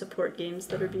you can support games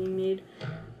that are being made,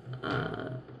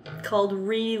 called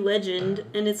Re-Legend,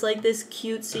 and it's like this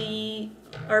cutesy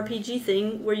RPG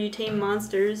thing where you tame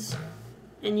monsters,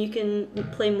 and you can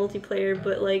play multiplayer,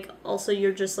 but like also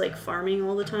you're just like farming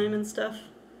all the time and stuff,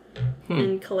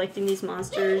 and collecting these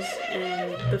monsters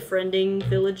and befriending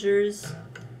villagers,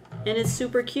 and it's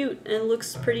super cute and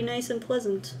looks pretty nice and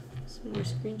pleasant. Some more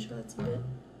screenshots of it.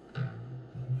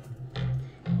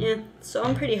 Yeah, so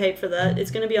I'm pretty hyped for that.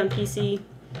 It's gonna be on PC.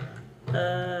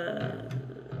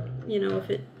 You know, if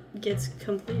it gets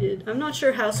completed. I'm not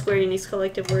sure how Square Enix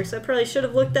Collective works. I probably should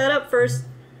have looked that up first.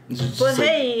 Is it just But like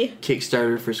hey,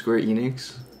 Kickstarter for Square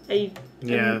Enix?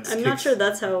 Yeah, I'm not sure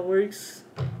that's how it works.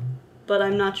 But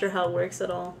I'm not sure how it works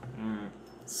at all.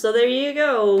 So there you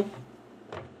go.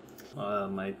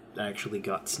 I actually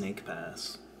got Snake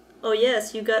Pass. Oh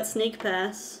yes, you got Snake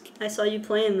Pass. I saw you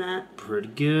playing that. Pretty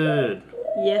good.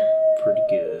 Yeah, Pretty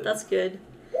good. that's good.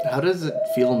 How does it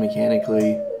feel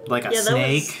mechanically? Like a Yeah,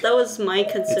 snake. that was my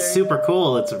concern. It's super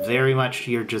cool. It's very much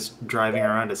you're just driving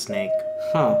around a snake.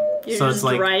 Huh. You're so just it's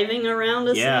like- driving around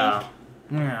a Yeah.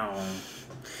 snake?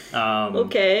 Okay.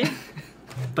 Okay.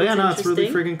 But yeah, no, That's it's really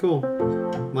interesting. freaking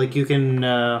cool. Like you can,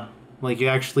 like you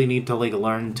actually need to like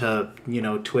learn to,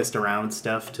 twist around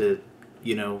stuff to,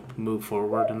 move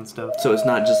forward and stuff. So it's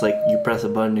not just like you press a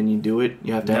button and you do it.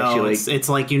 You have to No, actually it's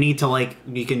like you need to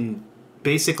you can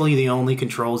basically the only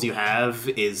controls you have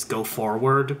is go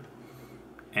forward,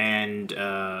 and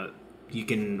you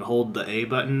can hold the A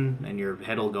button and your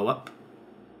head will go up,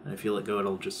 and if you let go,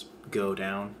 it'll just go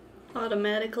down.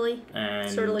 Automatically. And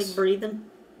Sort of like breathing.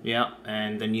 yeah,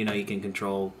 and then you can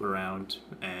control around,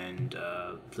 and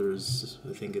there's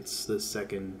I think it's the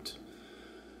second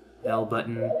L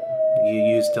button you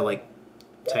use to like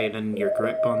tighten your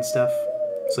grip on stuff.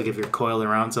 It's like if you're coiled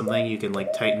around something, you can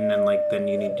like tighten, and like then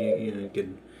you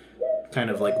can kind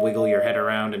of like wiggle your head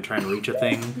around and try and reach a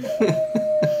thing.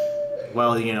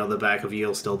 While the back of you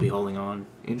will still be holding on.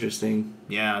 interesting.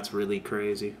 Yeah, it's really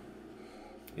crazy.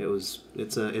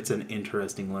 It's an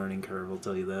interesting learning curve, I'll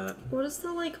tell you that. What does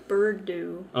the like bird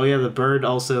do? Oh yeah, the bird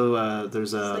also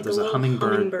there's like a a little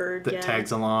hummingbird, hummingbird, that yeah.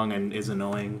 tags along and is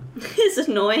annoying. It's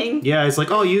annoying. Yeah, it's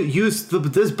like, oh, you use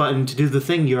this button to do the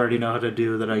thing you already know how to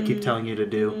do that I keep telling you to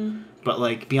do. But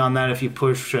like beyond that, if you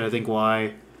push I think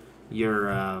Y, you're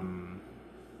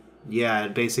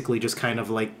it basically just kind of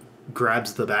like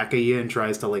grabs the back of you and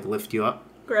tries to like lift you up.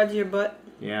 Grabs your butt.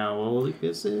 Yeah, well,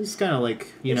 it's kind of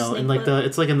like Your in snake like butt.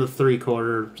 it's like in the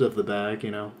 3/4 of the back,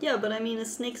 Yeah, but I mean, a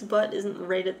snake's butt isn't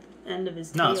right at the end of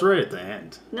his tail. No, it's right at the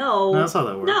end. No. That's how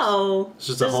that works. No. It's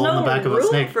just a There's hole in the no back of a room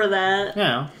snake. for that.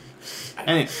 Yeah.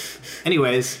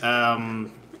 Anyways,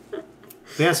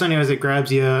 yeah, so anyways, it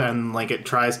grabs you and like it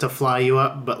tries to fly you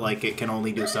up, but like it can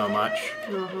only do so much.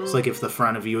 It's like if the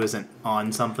front of you isn't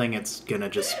on something, it's gonna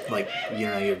just like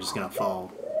you're just gonna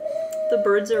fall. The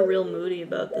birds are real moody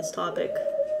about this topic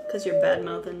because you're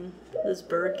bad-mouthing this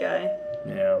bird guy.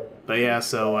 Yeah, but yeah,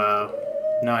 so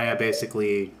no, yeah,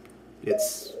 basically,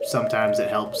 it's sometimes it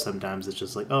helps, sometimes it's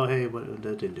just like, oh hey, what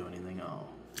that didn't do anything. Oh,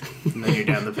 and then you're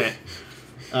down the pit.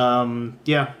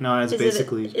 Yeah, no, it's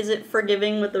basically. Is it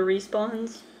forgiving with the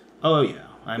respawns? Oh yeah,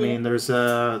 I mean, there's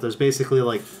basically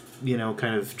like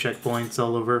kind of checkpoints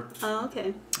all over. Oh,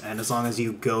 okay. And as long as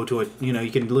you go to it, you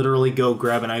can literally go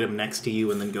grab an item next to you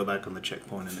and then go back on the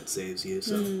checkpoint and it saves you.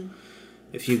 So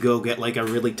if you go get like a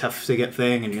really tough to get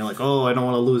thing and you're like, oh, I don't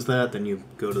want to lose that, then you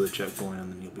go to the checkpoint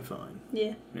and then you'll be fine.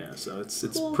 Yeah. Yeah, so it's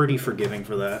Cool. pretty forgiving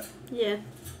for that. Yeah.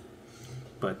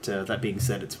 But that being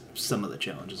said, some of the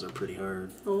challenges are pretty hard.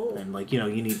 Oh. And like, you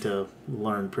need to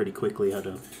learn pretty quickly how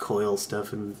to coil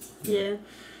stuff, and Yeah.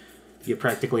 you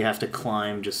practically have to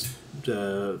climb just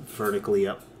vertically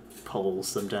up poles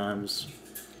sometimes.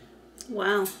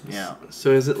 Wow. Yeah.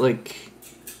 So is it like,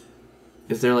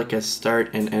 is there like a start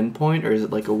and end point, or is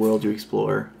it like a world you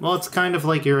explore? Well, it's kind of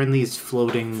like you're in these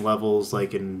floating levels,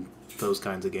 like in those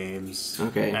kinds of games.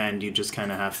 Okay. And you just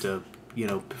kind of have to,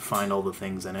 find all the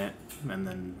things in it, and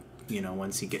then,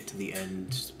 once you get to the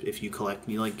end, if you collect,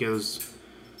 there's,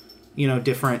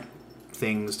 different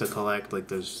things to collect. Like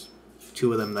there's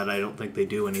 2 of them that I don't think they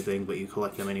do anything, but you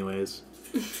collect them anyways.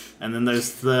 And then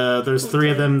there's 3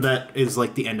 of them that is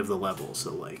like the end of the level.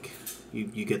 So like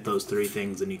you get those 3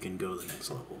 things and you can go to the next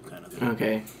level kind of thing.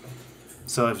 Okay.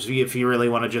 So if you really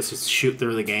want to just shoot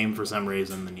through the game for some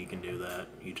reason, then you can do that.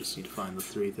 You just need to find the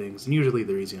 3 things, and usually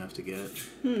they're easy enough to get.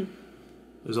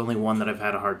 There's only one that I've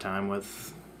had a hard time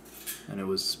with, and it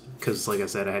was because, like I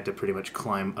said, I had to pretty much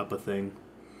climb up a thing.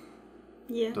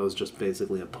 Yeah. That was just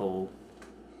basically a pole.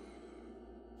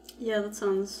 Yeah, that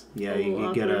sounds. Yeah, a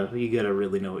little you gotta awkward.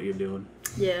 really know what you're doing.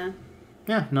 Yeah.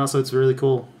 Yeah, no, so it's really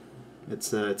cool.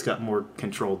 It's got more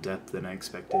controlled depth than I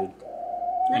expected.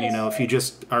 Nice. And if you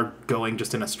just are going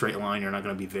just in a straight line, you're not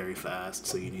going to be very fast,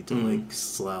 so you need to like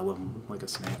slalom like a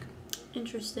snake.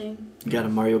 Interesting. You gotta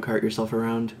Mario Kart yourself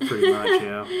around. Pretty much,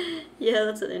 yeah. Yeah,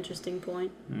 that's an interesting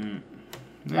point.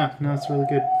 Yeah, no, it's really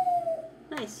good.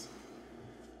 Nice.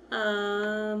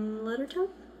 Letter time?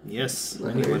 Yes,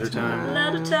 Letter time.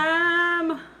 Letter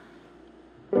time!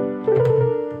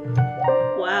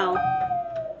 Wow.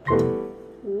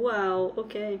 Wow,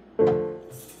 okay.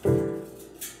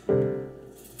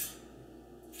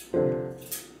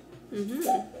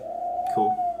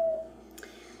 Cool.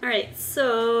 Alright,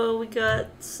 so we got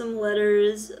some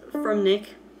letters from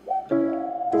Nick.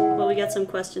 Well, we got some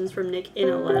questions from Nick in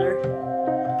a letter.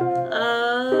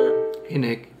 Hey,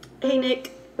 Nick. Hey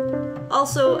Nick.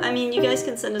 Also, you guys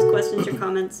can send us questions or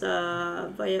comments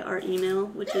via our email,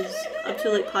 which is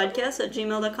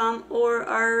uptolatepodcast@gmail.com, or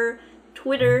our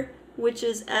Twitter, which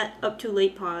is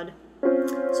 @uptolatepod.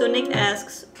 So Nick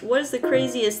asks, what is the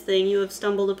craziest thing you have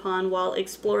stumbled upon while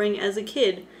exploring as a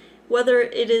kid? Whether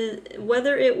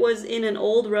it was in an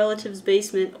old relative's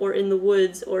basement or in the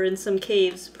woods or in some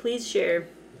caves, please share.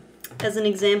 As an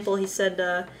example, he said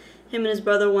him and his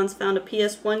brother once found a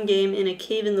PS1 game in a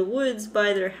cave in the woods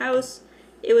by their house.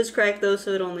 It was cracked though,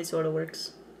 so it only sort of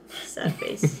works. Sad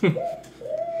face.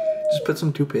 Just put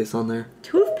some toothpaste on there.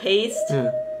 Toothpaste?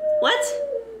 Yeah. What?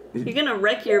 You're gonna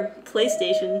wreck your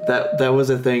PlayStation. That was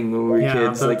a thing when we were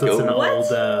kids. That's Like, an What? old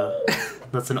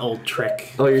that's an old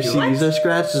trick. oh, your If you like- CDs are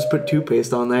scratched. Just put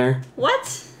toothpaste on there. What?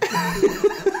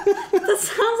 That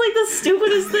sounds like the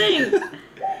stupidest thing.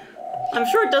 I'm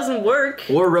sure it doesn't work.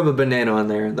 Or rub a banana on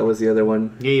there. That was the other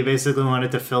one. Yeah, you basically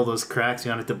wanted to fill those cracks.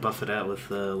 You wanted to buff it out with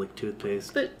like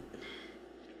toothpaste. But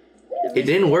It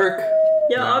didn't work.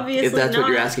 yeah, obviously If that's not. what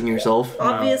you're asking yourself.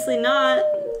 Obviously not.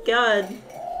 God.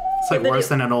 It's like but worse it-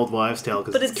 than an old wives' tale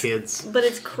because But it's kids. But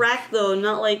it's cracked though,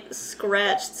 not like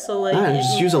scratched. So like. Ah, it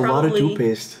just use a lot of probably-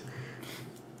 toothpaste.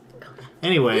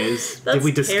 Anyways, did That's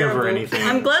we discover terrible. anything?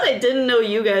 I'm glad I didn't know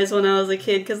you guys when I was a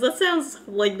kid, because that sounds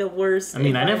like the worst. I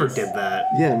mean, I never advice. did that.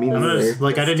 Yeah, me I'm neither. just,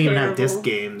 like, I That's didn't even have terrible. disc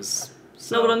games.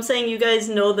 So. No, but I'm saying you guys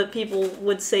know that people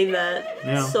would say that,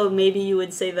 Yeah. so maybe you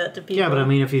would say that to people. Yeah, but I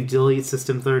mean, if you delete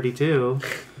System 32,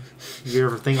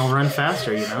 your thing will run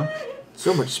faster,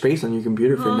 So much space on your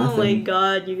computer for Oh nothing. my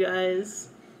god, you guys.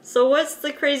 So what's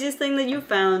the craziest thing that you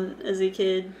found as a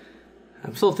kid?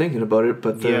 I'm still thinking about it,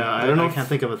 but I I don't know. can't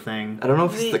think of a thing. I don't know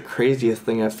if it's the craziest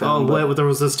thing I've Oh, found. but wait, there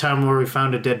was this time where we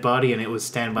found a dead body and it was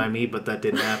Stand By Me, but that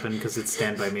didn't happen because it's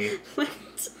Stand By Me. What?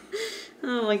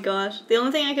 Oh my gosh. The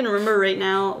only thing I can remember right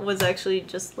now was actually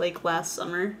just like last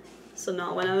summer, so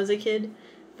not when I was a kid.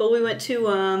 But we went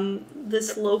to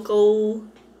this local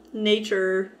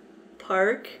nature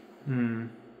park. And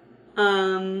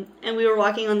we were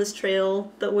walking on this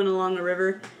trail that went along a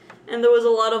river. And there was a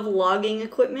lot of logging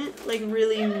equipment, like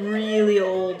really, really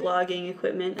old logging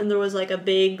equipment. And there was like a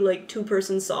big, like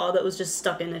 2-person saw that was just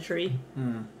stuck in a tree.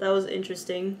 That was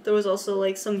interesting. There was also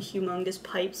like some humongous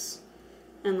pipes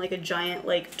and like a giant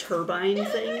like turbine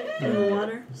thing in the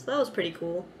water. So that was pretty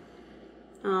cool.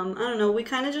 I don't know, we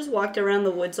kind of just walked around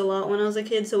the woods a lot when I was a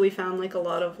kid, so we found like a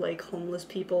lot of like homeless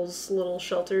people's little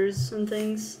shelters and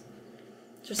things.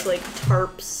 Just like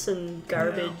tarps and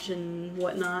garbage and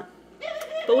whatnot.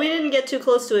 But we didn't get too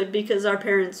close to it because our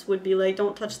parents would be like,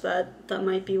 don't touch that. That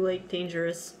might be, like,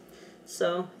 dangerous.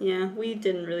 So, yeah, we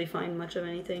didn't really find much of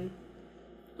anything.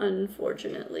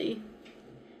 Unfortunately.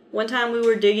 One time we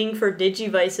were digging for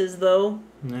digivices, though.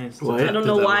 Nice. What? I don't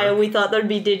know why we thought there'd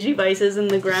be digivices in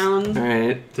the ground.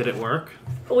 Alright. Did it work?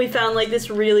 We found, like, this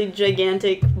really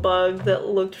gigantic bug that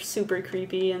looked super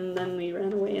creepy, and then we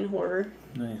ran away in horror.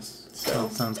 Nice. So.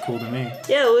 Sounds cool to me.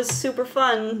 Yeah, it was super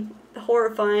fun.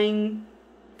 Horrifying.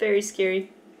 Very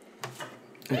scary.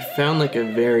 I found like a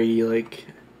very like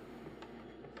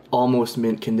almost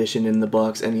mint condition in the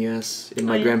box NES in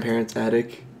my yeah. grandparents'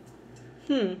 attic.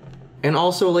 And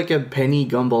also like a penny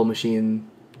gumball machine.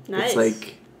 Nice. It's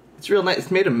like it's real nice.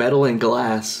 It's made of metal and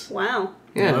glass. Wow.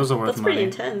 Yeah. Those are worth That's money. pretty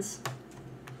intense.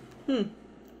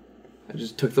 I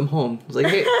just took them home. I was like,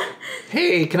 hey,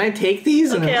 hey, can I take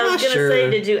these? And Okay, I was gonna sure. say,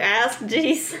 did you ask?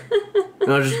 Jeez.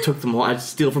 And I just took them home. I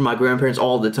steal from my grandparents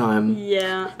all the time.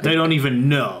 Yeah. They don't even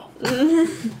know.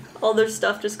 All their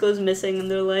stuff just goes missing,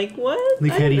 and they're like, what? They I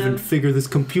can't don't even know. figure this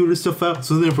computer stuff out,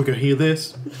 so they're never gonna hear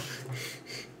this.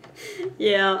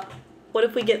 Yeah. What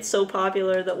if we get so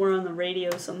popular that we're on the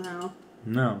radio somehow?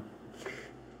 No.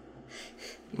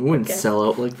 We wouldn't Okay. sell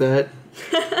out like that.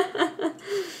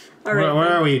 All right. Where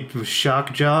then. are we?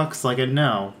 Shock jocks? Like,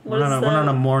 no. What We're is not a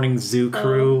that? morning zoo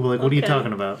crew. Oh, Like, what are you okay.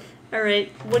 talking about? All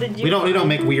right. What did you? We don't find?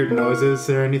 make weird noises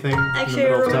or anything Actually,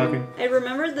 in the middle of talking. I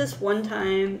remember this one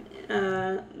time,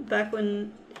 back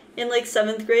when, in like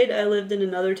 7th grade, I lived in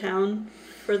another town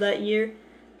for that year,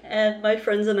 and my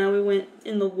friends and I, we went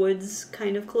in the woods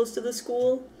kind of close to the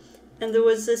school, and there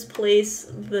was this place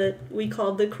that we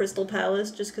called the Crystal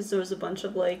Palace just because there was a bunch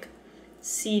of like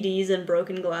CDs and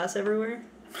broken glass everywhere,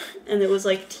 and it was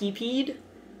like teepeed,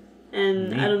 and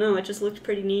Neat. I don't know, it just looked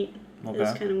pretty neat. It was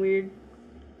Okay. kind of weird.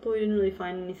 But we didn't really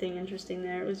find anything interesting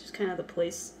there. It was just kind of the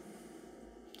place.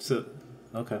 So,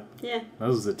 okay. Yeah. That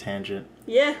was a tangent.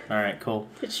 Yeah, Alright, cool.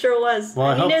 it sure was. Well,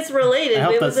 I mean, it's related. I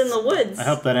hope It was in that's- the woods. I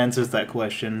hope that answers that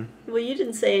question. Well, you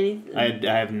didn't say anything.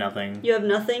 I have nothing. You have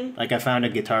nothing? Like, I found a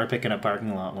guitar pick in a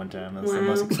parking lot one time. That's the Wow.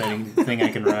 most exciting thing I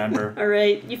can remember.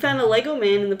 Alright. You found a Lego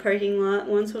man in the parking lot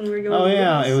once when we were going Oh, to the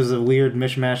yeah. woods. It was a weird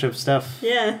mishmash of stuff.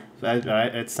 Yeah.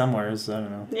 It's somewheres. I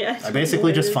don't know. Yeah. I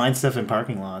basically just find. find stuff in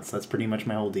parking lots. That's pretty much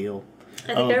my whole deal.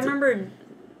 I think I remember.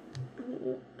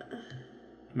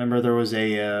 Remember there was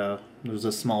a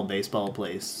small baseball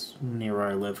place near where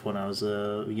I lived when I was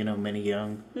many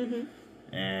young,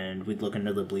 and we'd look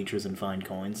into the bleachers and find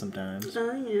coins sometimes.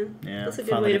 Oh, yeah. Yeah, That's a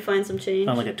good found way like to find some change.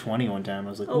 Found like a 20 one time. I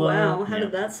was like, Oh, "What?" wow. How Yeah.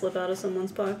 did that slip out of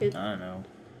someone's pocket? I don't know.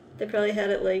 They probably had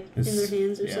it, like, in their It's-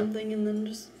 hands or yeah. something and then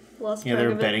just lost Yeah, track they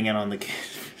were of betting it on the kid.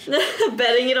 it.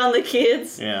 Betting it on the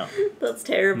kids? Yeah. That's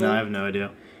terrible. No, I have no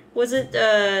idea. Was it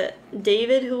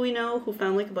David, who we know, who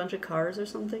found like a bunch of cars or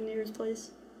something near his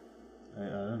place? I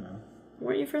don't know.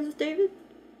 Weren't you friends with David?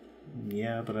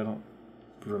 Yeah, but I don't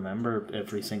remember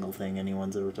every single thing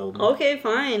anyone's ever told me. Okay,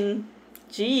 fine.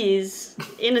 Jeez.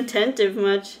 Inattentive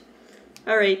much.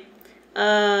 Alright.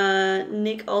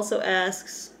 Nick also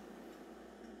asks,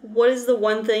 what is the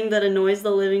one thing that annoys the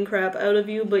living crap out of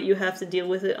you, but you have to deal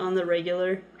with it on the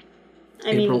regular? I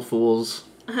April mean, Fools.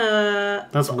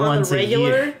 That's on once the a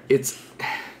regular? year. It's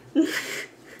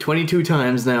 22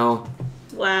 times now.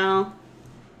 Wow.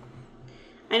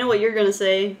 I know what you're gonna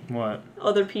say. What?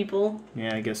 Other people.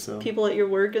 Yeah, I guess so. People at your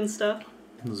work and stuff.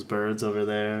 Those birds over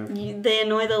there. They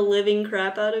annoy the living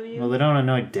crap out of you? Well, they don't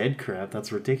annoy dead crap. That's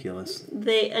ridiculous.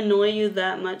 They annoy you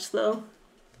that much, though?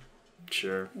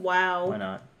 Sure. Wow. Why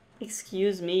not?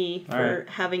 Excuse me for Alright.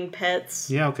 having pets.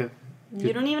 Yeah, okay.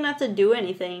 You don't even have to do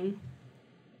anything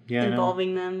Yeah,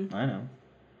 involving them. I know.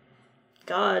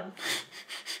 God.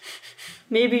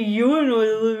 Maybe you annoy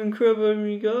the living crap out of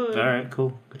me, God. Alright,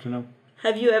 cool. Good to know.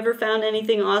 Have you ever found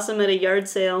anything awesome at a yard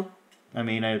sale? I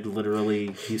mean, I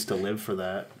literally used to live for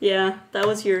that. Yeah, that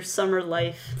was your summer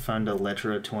life. Found a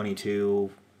Letra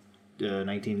 22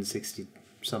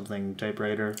 1960-something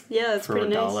typewriter. Yeah, it's For pretty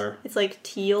nice. $1. It's like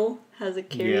teal, has a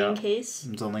carrying Yeah. case.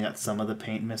 It's only got some of the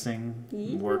paint missing.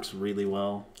 Yeah. Works really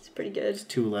well. It's pretty good. Just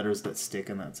 2 letters that stick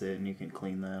and that's it, and you can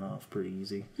clean that off pretty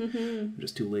easy. I'm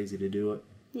just too lazy to do it.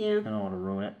 Yeah. I don't want to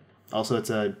ruin it. Also, it's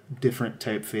a different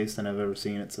typeface than I've ever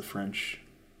seen. It's a French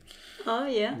Oh,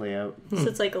 yeah. layout. So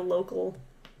it's like a local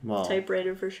Well,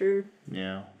 typewriter for sure.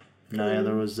 yeah. No, yeah,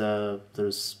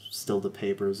 there's still the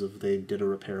papers of they did a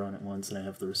repair on it once, and I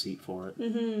have the receipt for it,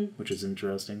 which is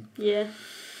interesting. Yeah.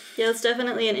 Yeah, it's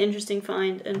definitely an interesting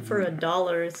find. And for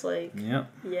 $1, it's like, Yeah.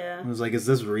 yeah. I was like, is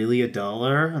this really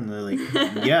 $1? And they're like,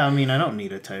 yeah, I mean, I don't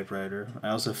need a typewriter. I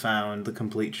also found the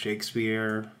complete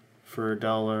Shakespeare for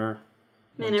 $1.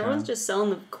 Man, everyone's just selling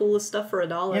the coolest stuff for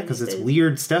 $1. Yeah, because it's days.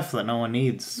 weird stuff that no one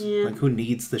needs. Yeah. Like, who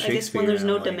needs the Shakespeare? I guess when there's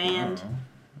no Like, demand.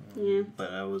 Yeah.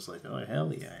 But I was like, oh,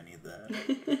 hell yeah, I need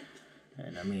that.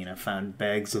 And I mean, I found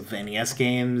bags of NES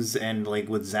games and like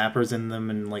with zappers in them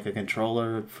and like a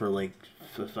controller for like,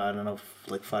 I don't know,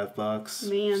 like $5.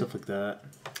 Man. Stuff like that.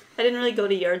 I didn't really go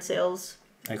to yard sales.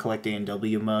 I collect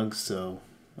A&W mugs, so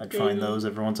I'd find those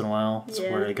every once in a while. That's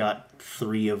Yeah. where I got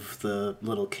 3 of the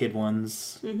little kid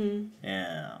ones. Mm-hmm.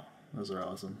 Yeah, those are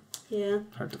awesome. Yeah.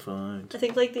 Hard to find. I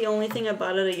think like the only thing I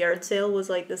bought at a yard sale was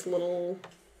like this little,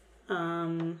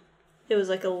 it was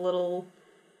like a little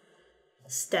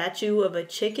statue of a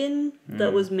chicken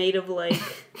that was made of like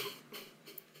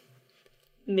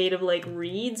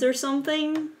reeds or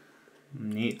something.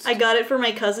 Neat. I got it for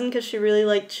my cousin because she really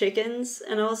liked chickens,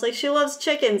 and I was like, she loves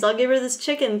chickens, I'll give her this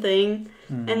chicken thing.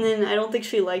 And then I don't think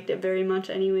she liked it very much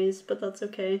anyways, but that's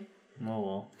okay. Oh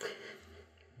well.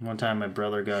 One time my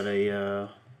brother got a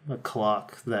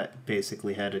clock that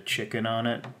basically had a chicken on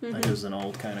it. Like it was an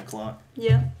old kind of clock.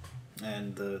 Yeah.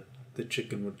 And the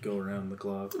chicken would go around the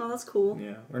clock. Oh, that's cool.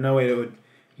 Yeah. Or no, wait,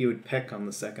 he would peck on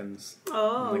the seconds.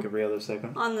 Oh. Like every other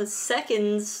second. On the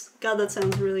seconds, God, that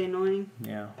sounds really annoying.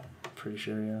 Yeah. Pretty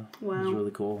sure, yeah. Wow. It was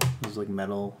really cool. It was like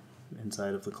metal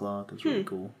inside of the clock. It was really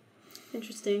cool.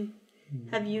 Interesting.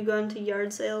 Have you gone to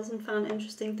yard sales and found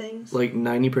interesting things? Like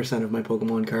 90% of my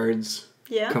Pokemon cards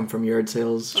Yeah. come from yard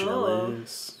sales. Oh.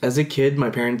 Jealous. As a kid,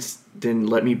 my parents didn't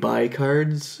let me buy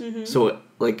cards. So,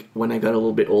 like, when I got a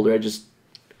little bit older, I just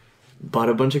bought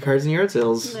a bunch of cards in yard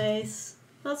sales. Nice.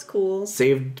 That's cool.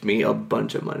 Saved me a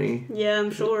bunch of money. Yeah, I'm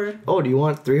sure. Oh, do you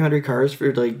want 300 cards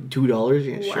for, like, $2?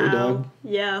 Yeah, sure, dog.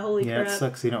 Yeah, holy Yeah, crap. it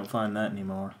sucks you don't find that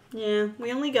anymore. Yeah,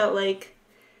 we only got like,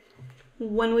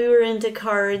 when we were into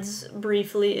cards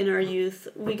briefly in our youth,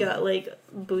 we got like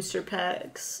booster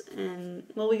packs, and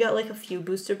well, we got like a few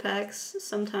booster packs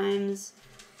sometimes,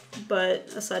 but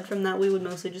aside from that, we would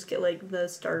mostly just get like the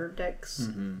starter decks.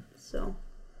 So,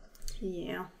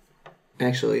 yeah.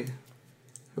 Actually,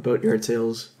 about yard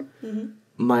sales,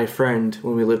 my friend,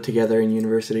 when we lived together in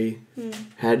university,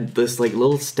 had this, like,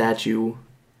 little statue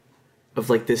of,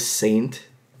 like, this saint.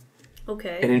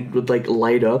 Okay. And it would, like,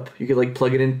 light up. You could, like,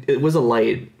 plug it in. It was a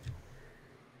light.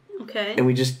 Okay. And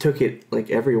we just took it, like,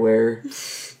 everywhere.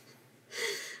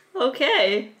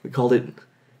 Okay. We called it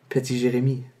Petit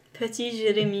Jérémy. Petit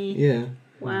Jérémy. Yeah.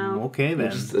 Wow. Okay,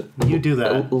 then. Just a You do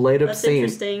that. light up That's saint.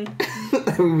 interesting.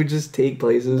 We would just take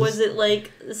places. Was it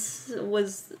like,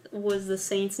 was the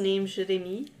saint's name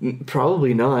Jérémy?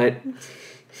 Probably not.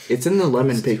 It's in the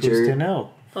lemon Who's to picture.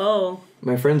 know? Oh.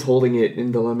 My friend's holding it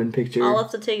in the lemon picture. I'll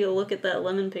have to take a look at that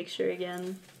lemon picture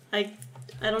again. I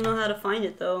don't know how to find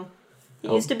it though.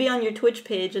 It used to be on your Twitch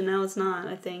page and now it's not,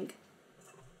 I think.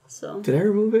 So, Did I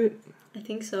remove it? I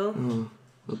think so.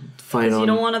 Fine. Because you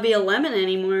don't want to be a lemon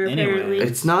anymore, Anyway. apparently.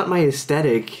 It's not my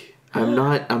aesthetic. I'm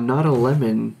not a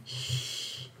lemon.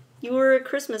 You were a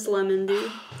Christmas lemon,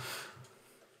 dude.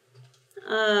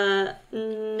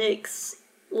 Nick's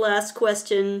last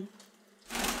question.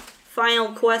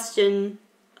 Final question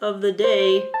of the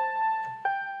day.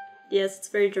 Yes, it's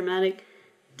very dramatic.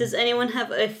 Does anyone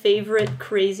have a favorite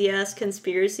crazy-ass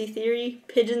conspiracy theory?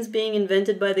 Pigeons being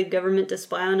invented by the government to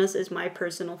spy on us is my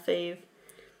personal fave.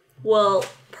 Well,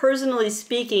 personally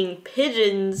speaking,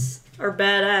 pigeons are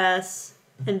badass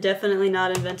and definitely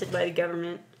not invented by the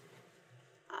government.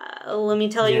 Let me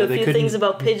tell you Yeah, a they few couldn't- things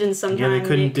about pigeons Yeah, sometime. they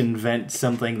couldn't Nick. invent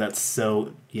something that's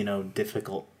so,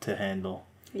 difficult to handle.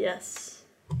 Yes.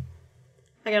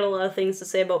 I got a lot of things to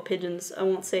say about pigeons. I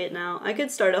won't say it now. I could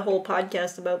start a whole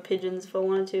podcast about pigeons if I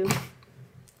wanted to.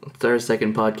 Let's start a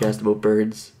second podcast about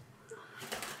birds.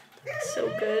 So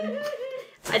good.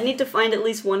 I'd need to find at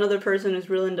least one other person who's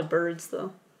real into birds,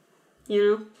 though. You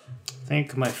know? I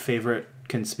think my favorite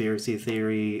conspiracy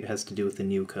theory has to do with the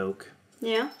new Coke.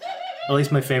 Yeah? At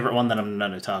least my favorite one that I'm not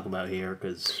going to talk about here,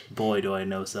 because boy, do I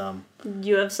know some.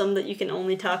 You have some that you can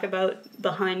only talk about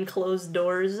behind closed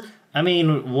doors. I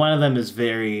mean, one of them is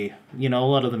very, a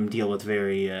lot of them deal with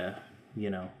very,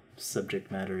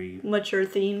 subject mattery. Mature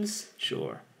themes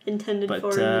Sure. intended But, for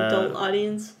an adult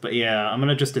audience. But yeah, I'm going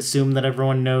to just assume that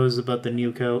everyone knows about the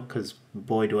new Coke, because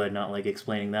boy, do I not like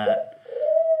explaining that.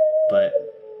 But,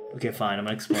 okay, fine, I'm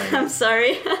going to explain. I'm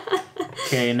sorry.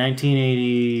 Okay, in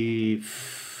 1980...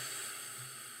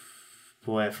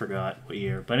 Boy, I forgot what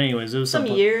year. But anyways, it was Some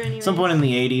year, anyways. Some point in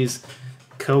the 80s,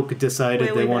 Coke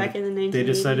decided Way back in the 1980s.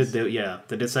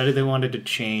 They decided they wanted to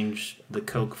change the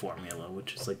Coke formula,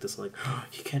 which is like this, like,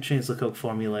 you can't change the Coke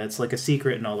formula. It's like a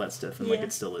secret and all that stuff, and like Yeah.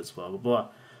 it still is, blah blah blah.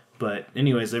 But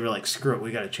anyways, they were like, screw it,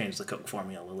 we got to change the Coke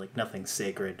formula. Like nothing's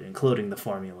sacred, including the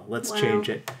formula. Let's Wow. change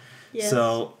it. Yes.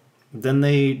 So then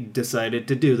they decided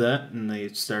to do that, and they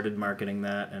started marketing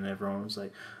that, and everyone was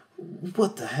like,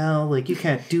 what the hell? Like, you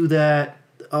can't do that.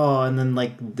 Oh, and then,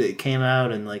 like, it came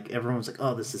out, and, like, everyone was like,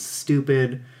 oh, this is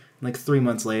stupid. And, like, 3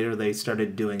 months later, they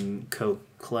started doing Coke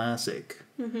Classic,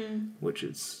 which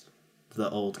is the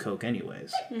old Coke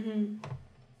anyways.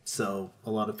 So,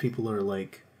 a lot of people are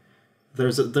like,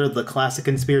 the classic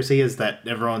conspiracy is that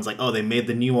everyone's like, oh, they made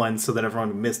the new one so that everyone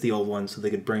would miss the old one so they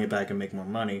could bring it back and make more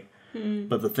money.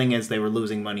 But the thing is, they were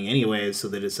losing money anyways, so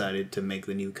they decided to make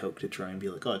the new Coke to try and be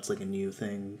like, oh, it's like a new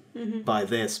thing. Buy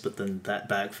this, but then that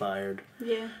backfired.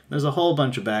 Yeah. There's a whole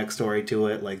bunch of backstory to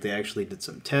it. Like, they actually did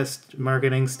some test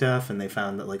marketing stuff, and they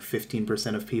found that, like,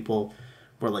 15% of people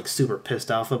were, like, super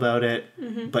pissed off about it,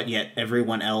 but yet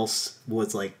everyone else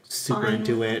was, like, super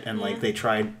into it, and, like, they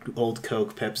tried old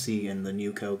Coke, Pepsi, and the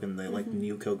new Coke, and they liked the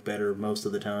new Coke better most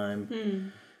of the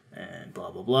time, and blah,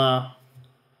 blah, blah.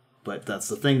 But that's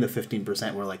the thing, the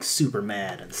 15% were, like, super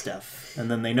mad and stuff.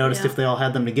 And then they noticed if they all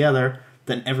had them together,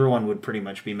 then everyone would pretty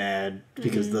much be mad,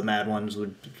 because the mad ones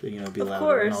would, be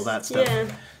louder and all that stuff.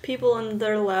 Yeah, people and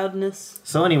their loudness.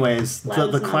 So anyways,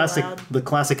 Loud the is not classic loud. the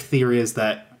classic theory is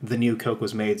that the new Coke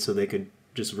was made so they could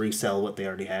just resell what they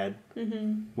already had,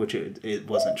 which it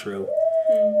wasn't true.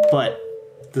 But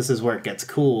this is where it gets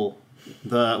cool.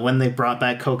 When they brought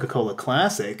back Coca-Cola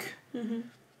Classic,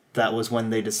 that was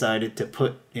when they decided to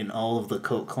put in all of the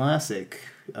Coke Classic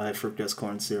fructose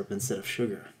corn syrup instead of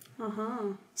sugar.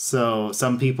 So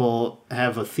some people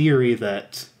have a theory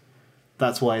that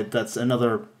that's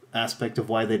another aspect of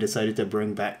why they decided to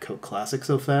bring back Coke Classic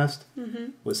so fast,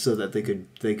 was so that they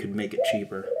could make it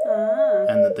cheaper,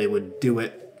 and that they would do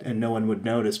it and no one would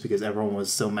notice, because everyone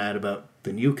was so mad about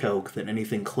the new Coke that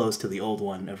anything close to the old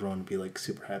one everyone would be like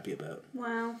super happy about.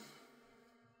 Wow.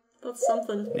 That's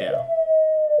something. Yeah.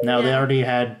 Now they already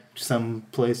had some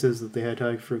places that they had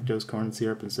high fructose corn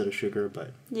syrup instead of sugar,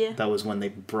 but that was when they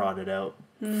brought it out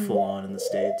full on in the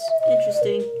States.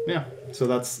 Interesting. Yeah, so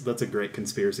that's a great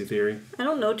conspiracy theory. I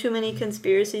don't know too many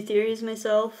conspiracy theories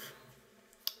myself.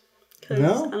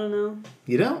 No? I don't know.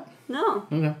 You don't? No.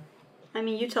 Okay. I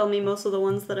mean, you tell me most of the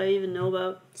ones that I even know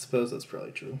about. I suppose that's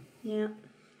probably true. Yeah.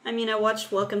 I mean, I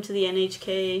watched Welcome to the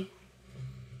NHK,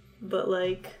 but,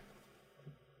 like,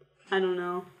 I don't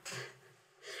know.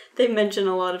 They mention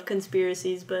a lot of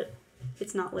conspiracies, but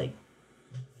it's not, like,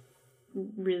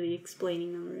 really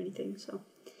explaining them or anything, so.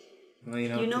 Well, Do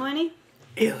you know any?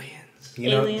 Aliens. You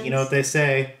know what they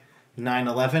say?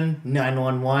 9/11,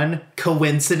 9/11,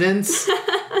 coincidence?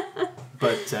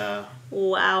 But,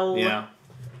 Wow. yeah.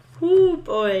 Ooh,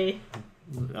 boy.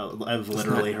 I've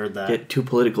literally heard that. Get too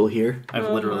political here. I've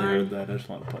Oh literally my. heard that. I just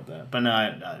want to put that. But no,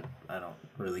 I don't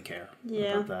really care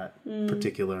about that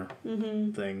particular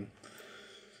thing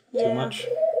too much.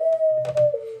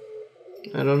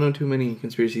 I don't know too many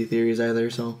conspiracy theories either,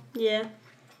 so Yeah.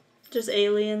 Just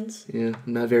aliens. yeah,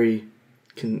 I'm not a very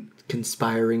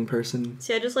conspiring person.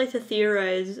 See, I just like to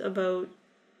theorize about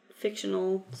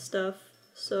fictional stuff,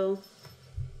 so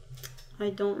I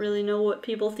don't really know what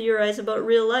people theorize about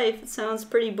real life. It sounds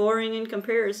pretty boring in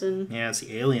comparison. Yeah,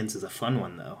 see, aliens is a fun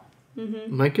one, though.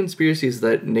 My conspiracy is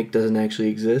that Nick doesn't actually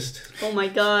exist. Oh my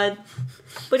god.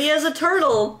 But he has a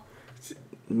turtle!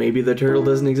 Maybe the turtle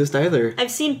doesn't exist either.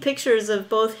 I've seen pictures of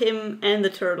both him and the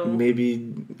turtle.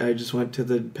 Maybe I just went to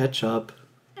the pet shop.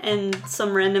 And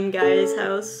some random guy's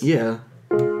house. Yeah.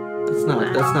 That's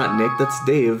not Nick, that's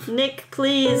Dave. Nick,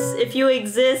 please, if you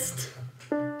exist,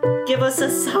 give us a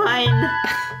sign.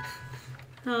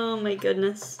 Oh my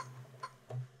goodness.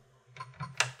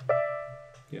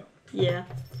 Yeah. Yeah.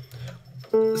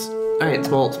 Alright,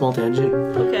 small tangent.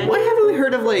 Okay. Why haven't we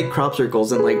heard of like crop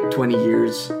circles in like 20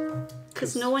 years?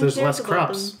 Because no one There's cares less about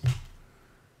crops. them.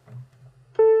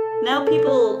 Now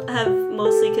people have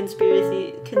mostly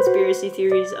conspiracy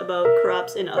theories about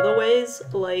crops in other ways,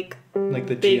 like Like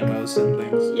the big- GMOs and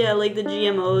things. yeah, like the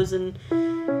GMOs and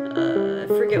I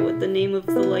forget what the name of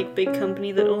the like big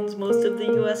company that owns most of the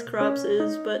U.S. crops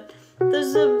is, but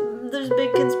there's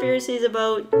big conspiracies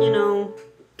about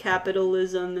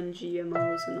capitalism and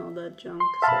GMOs and all that junk.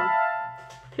 So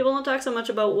people don't talk so much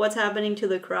about what's happening to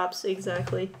the crops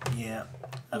exactly. Yeah.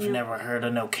 I've Yeah. never heard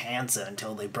of no cancer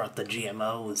until they brought the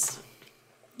GMOs.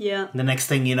 Yeah, The next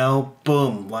thing you know,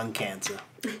 boom, lung cancer.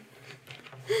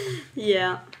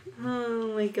 yeah.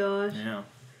 Oh my gosh. Yeah.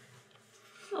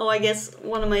 Oh, I guess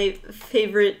one of my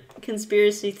favorite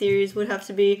conspiracy theories would have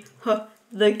to be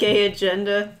the gay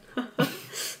agenda.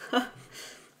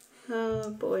 Oh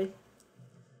boy.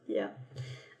 Yeah.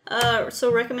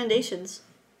 So recommendations.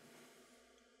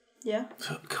 Yeah.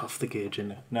 Cough the gauge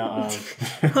in. No,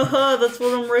 That's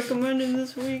what I'm recommending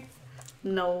this week.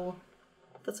 No.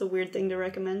 That's a weird thing to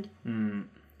recommend. I'm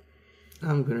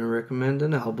gonna recommend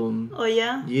an album. Oh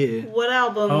yeah? Yeah. What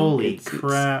album? Holy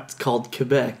crap. It's called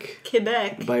Quebec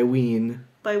Quebec. by Ween.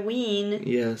 By Ween.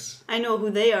 Yes. I know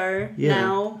who they are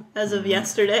now, as of They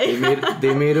yesterday.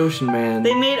 made Ocean Man.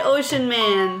 They made Ocean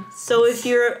Man. So if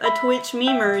you're a Twitch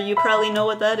memer, you probably know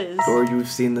what that is. Or you've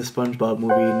seen the SpongeBob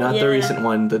movie, not Yeah. the recent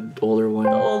one, the older one.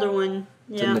 The older one.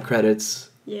 It's in Yeah. the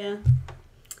credits. Yeah.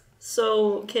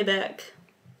 So, Quebec.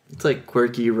 It's like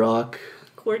quirky rock.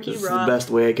 Quirky This rock. is the best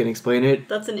way I can explain it.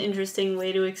 That's an interesting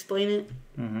way to explain it.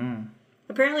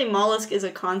 Apparently, Mollusk is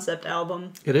a concept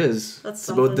album. It is. That's it's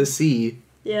about the something. sea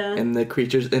Yeah. and the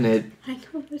creatures in it. I know,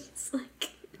 but it's like...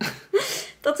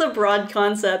 That's a broad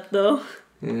concept, though.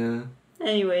 Yeah.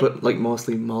 Anyway. But like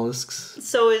mostly mollusks.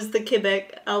 So is the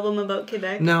Quebec album about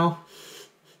Quebec? No.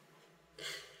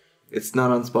 It's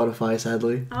not on Spotify,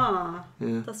 sadly. Ah,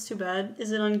 Yeah. that's too bad.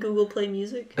 Is it on Google Play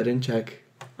Music? I didn't check.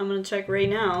 I'm gonna check right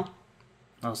now.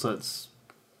 Also, it's...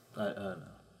 I don't know.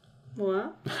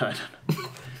 What? I don't know.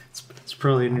 It's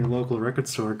probably in your local record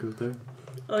store, go there.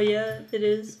 Oh yeah, it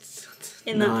is.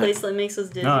 In that not. place that makes us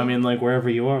dizzy. No, I mean, like, wherever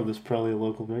you are, there's probably a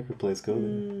local record place, go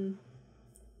there.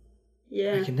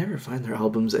 Yeah. I can never find their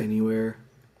albums anywhere.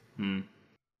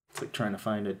 It's like trying to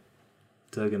find a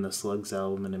Doug and the Slugs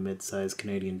album in a mid-sized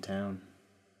Canadian town.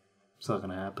 It's not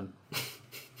gonna happen.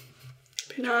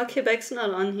 No, Quebec's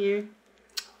not on here.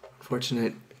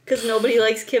 Fortunate. Because nobody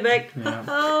likes Quebec. Yeah.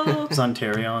 Oh. Is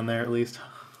Ontario on there, at least?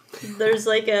 There's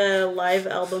like a live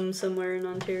album somewhere in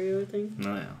Ontario, I think.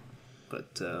 Oh, yeah.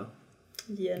 But,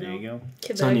 Yeah, no. there you go. Quebec.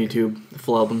 It's on YouTube. The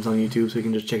full album's on YouTube, so you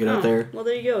can just check it Oh, out there. well,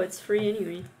 there you go. It's free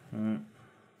anyway.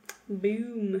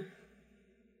 Boom.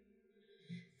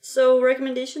 So,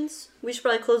 recommendations? We should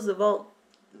probably close the vault.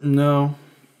 No.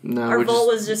 No, Our we're vault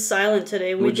just was just silent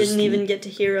today. We we're just- didn't even get to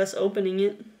hear us opening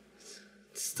it.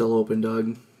 still open,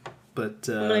 dog. But,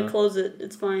 I'm gonna close it.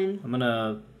 It's fine. I'm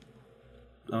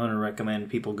gonna recommend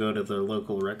people go to their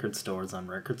local record stores on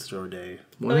Record Store Day.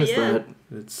 When Oh, is yeah. that?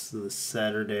 It's the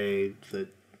Saturday, the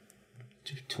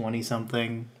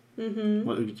 20-something. Mm-hmm.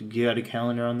 What, you got a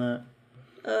calendar on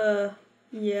that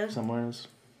Yeah. somewheres?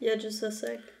 Yeah, just a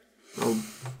sec. I'll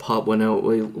pop one out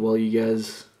while you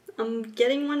guys... I'm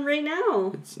getting one right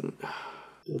now.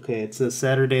 Okay, it's the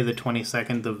Saturday, the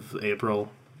 22nd of April.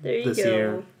 There you this go.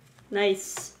 year.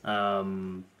 Nice.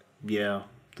 Yeah,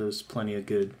 there's plenty of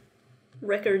good.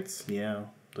 Records. Yeah,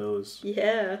 those.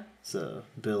 Yeah. It's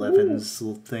Bill Evans'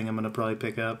 little thing I'm gonna probably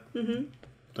pick up. Mm-hmm.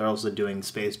 They're also doing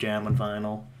Space Jam on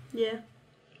vinyl, Yeah.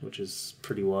 which is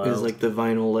pretty wild. Is like the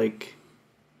vinyl like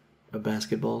a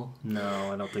basketball?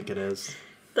 No, I don't think it is.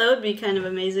 That would be kind of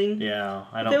amazing. Yeah,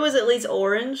 I If it don't. was at least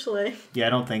orange, like, Yeah, I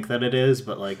don't think that it is,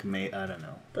 but like, I don't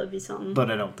know. that'd be something.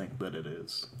 But I don't think that it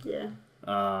is. Yeah.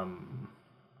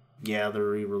 Yeah, they're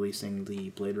re-releasing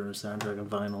the Blade Runner soundtrack on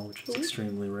vinyl, which is Cool.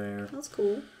 extremely rare. That's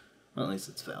cool. Well, at least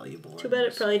it's valuable. Too bad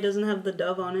it probably doesn't have the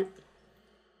dove on it.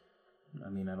 I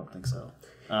mean, I don't think so.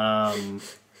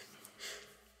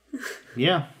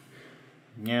 Yeah.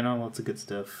 Yeah, no, lots of good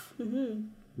stuff.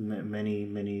 Mm-hmm.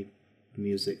 Many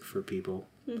music for people.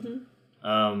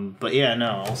 Mm-hmm. But yeah,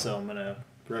 no, also I'm going to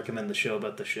recommend the show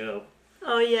about the show.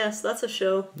 Oh, yes, that's a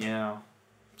show. Yeah.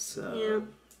 So, Yeah.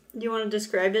 Do you want to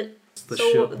describe it? The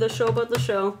so, show. the show about the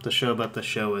show. The show about the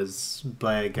show is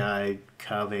by a guy,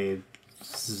 Kaveh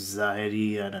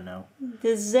Zahedi, I don't know.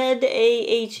 The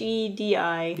Zahedi.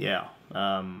 Yeah.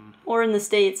 Or in the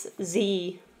States,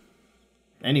 Z,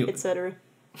 Anyway. etc.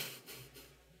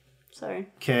 Sorry.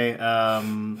 Okay,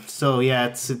 so yeah,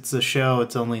 it's a show.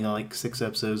 It's only like 6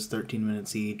 episodes, 13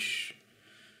 minutes each.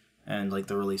 And like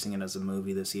they're releasing it as a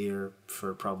movie this year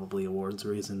for probably awards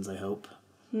reasons, I hope.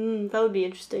 That would be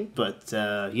interesting. But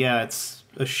yeah, it's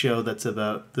a show that's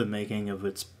about the making of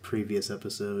its previous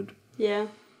episode. Yeah.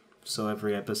 So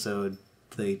every episode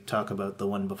they talk about the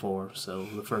one before. So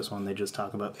the first one they just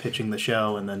talk about pitching the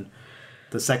show, and then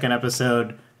the second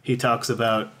episode he talks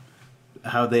about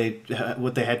how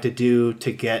what they had to do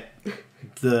to get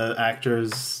the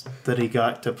actors that he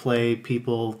got to play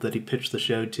people that he pitched the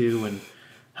show to, and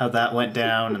how that went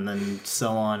down, and then so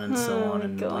on and so on,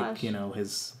 and like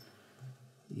his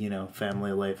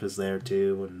family life is there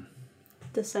too, and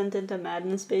Descent into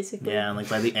madness, basically. yeah, and like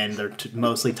by the end they're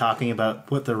mostly talking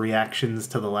about what the reactions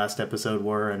to the last episode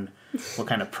were and what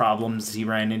kind of problems he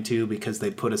ran into because they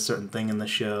put a certain thing in the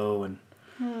show and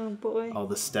Oh, boy. all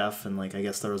this stuff, and like I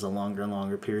guess there was a longer and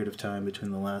longer period of time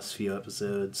between the last few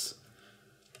episodes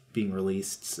being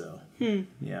released, so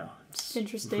yeah, it's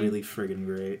Interesting. really friggin'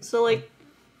 great. So, like,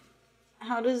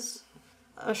 how does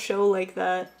a show like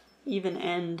that even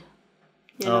end?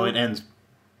 You know? It ends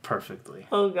perfectly.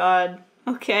 Oh, God.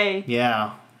 Okay.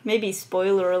 Yeah, Maybe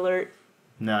spoiler alert.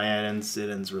 No, yeah, it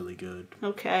ends really good.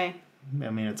 Okay. I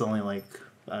mean, it's only like,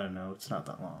 I don't know, it's not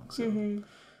that long, so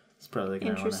it's probably like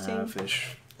an hour and a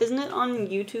half-ish. Isn't it on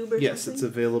YouTube or something? Yes, it's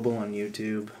available on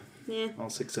YouTube. Yeah. All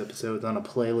 6 episodes on a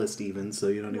playlist even, so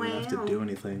you don't even have to do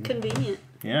anything. Convenient.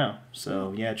 Yeah,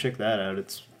 so yeah, check that out.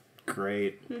 It's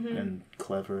great and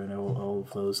clever and all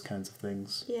of those kinds of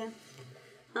things. Yeah.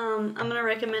 I'm gonna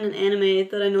recommend an anime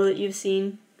that I know that you've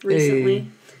seen recently.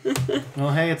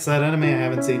 Well, hey, it's that anime I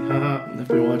haven't seen. Haha. I've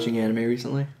been watching anime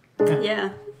recently. Yeah,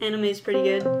 anime's pretty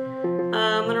good.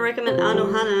 I'm gonna recommend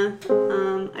Anohana.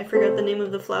 I forgot the name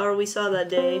of the flower we saw that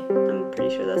day. I'm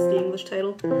pretty sure that's the English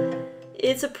title.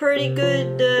 It's a pretty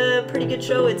good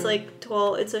show. It's like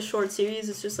 12. It's a short series.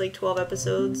 It's just like 12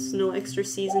 episodes. No extra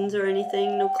seasons or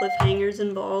anything. No cliffhangers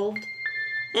involved.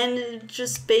 And it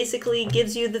just basically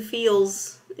gives you the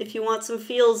feels. If you want some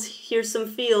feels, here's some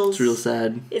feels. It's real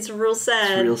sad. It's real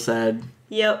sad. It's real sad.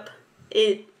 Yep.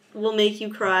 It will make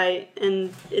you cry,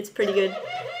 and it's pretty good.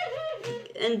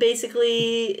 And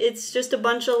basically, it's just a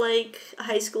bunch of like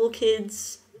high school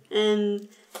kids, and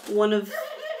one of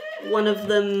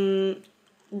them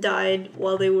died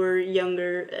while they were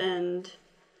younger, and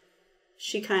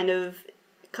she kind of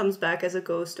comes back as a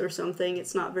ghost or something.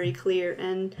 It's not very clear,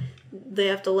 and they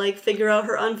have to like figure out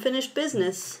her unfinished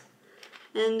business.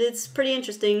 And it's pretty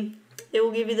interesting. It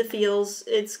will give you the feels.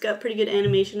 It's got pretty good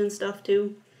animation and stuff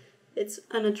too. It's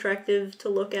an attractive to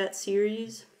look at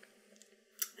series.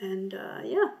 And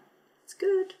yeah, it's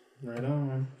good. Right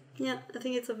on. Yeah, I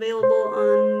think it's available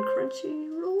on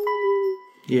Crunchyroll.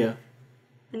 Yeah.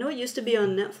 I know it used to be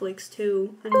on Netflix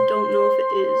too. I don't know if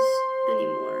it is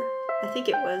anymore. I think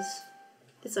it was.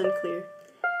 It's unclear.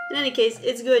 In any case,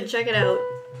 it's good. Check it out.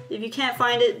 If you can't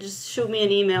find it, just shoot me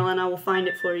an email and I will find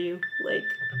it for you. Like,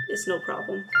 it's no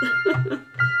problem.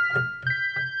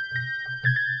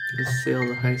 Just sail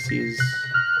the high seas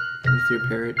with your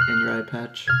parrot and your eye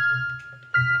patch.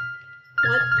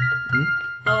 What?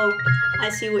 Oh, I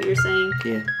see what you're saying.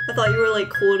 Yeah. I thought you were like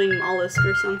quoting Mollusk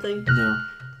or something. No.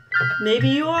 Maybe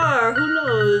you are. Who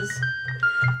knows?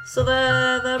 So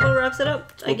that about wraps it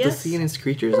up, I guess. The sea and its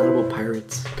creatures, not about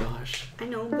pirates. Gosh. I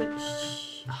know, but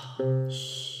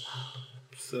shh.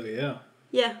 So yeah.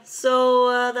 Yeah,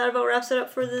 so that about wraps it up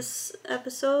for this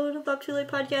episode of Up Too Late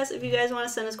Podcast. If you guys want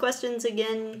to send us questions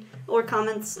again or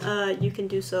comments, you can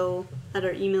do so at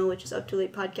our email, which is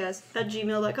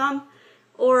uptoolatepodcast@gmail.com,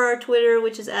 or our Twitter,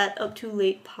 which is at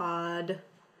uptoolatepod.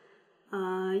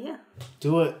 Yeah.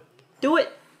 Do it. Do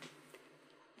it!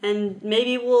 And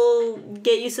maybe we'll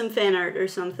get you some fan art or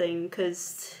something,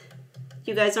 because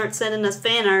you guys aren't sending us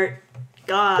fan art.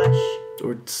 Gosh.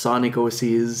 Or Sonic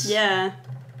OCs. Yeah.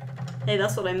 Hey,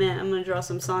 that's what I meant. I'm gonna draw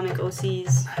some Sonic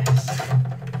OCs.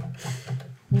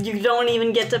 Nice. You don't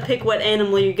even get to pick what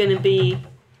animal you're gonna be.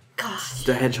 Gosh.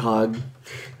 The hedgehog.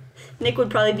 Nick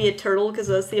would probably be a turtle, because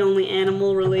that's the only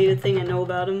animal-related thing I know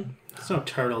about him. There's no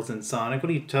turtles in Sonic. What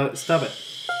are you Stop it.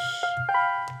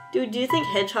 Dude, do you think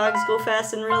hedgehogs go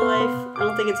fast in real life? I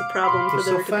don't think it's a problem for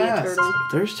They're there so to be a fast. turtle.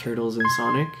 There's turtles in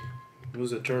Sonic.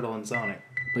 Who's a turtle in Sonic?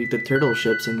 Like the turtle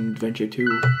ships in Adventure 2.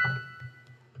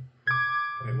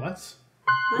 Wait, what?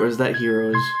 Or is that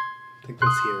Heroes? I think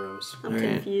that's Heroes. I'm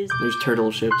Alright. confused. There's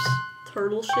turtle ships.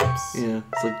 Turtle ships? Yeah,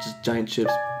 it's like just giant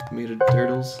ships made of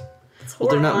turtles. It's Well,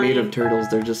 they're not made of horrifying. turtles,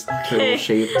 they're just Okay. turtle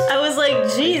shaped. I was like,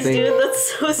 geez, think- dude,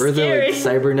 that's so Or they're scary. like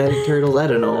cybernetic turtles, I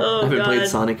don't know. Oh, I haven't played God.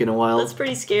 Sonic in a while. That's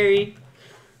pretty scary.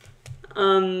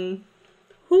 Whew.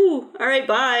 Alright,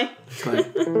 bye.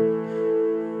 Bye.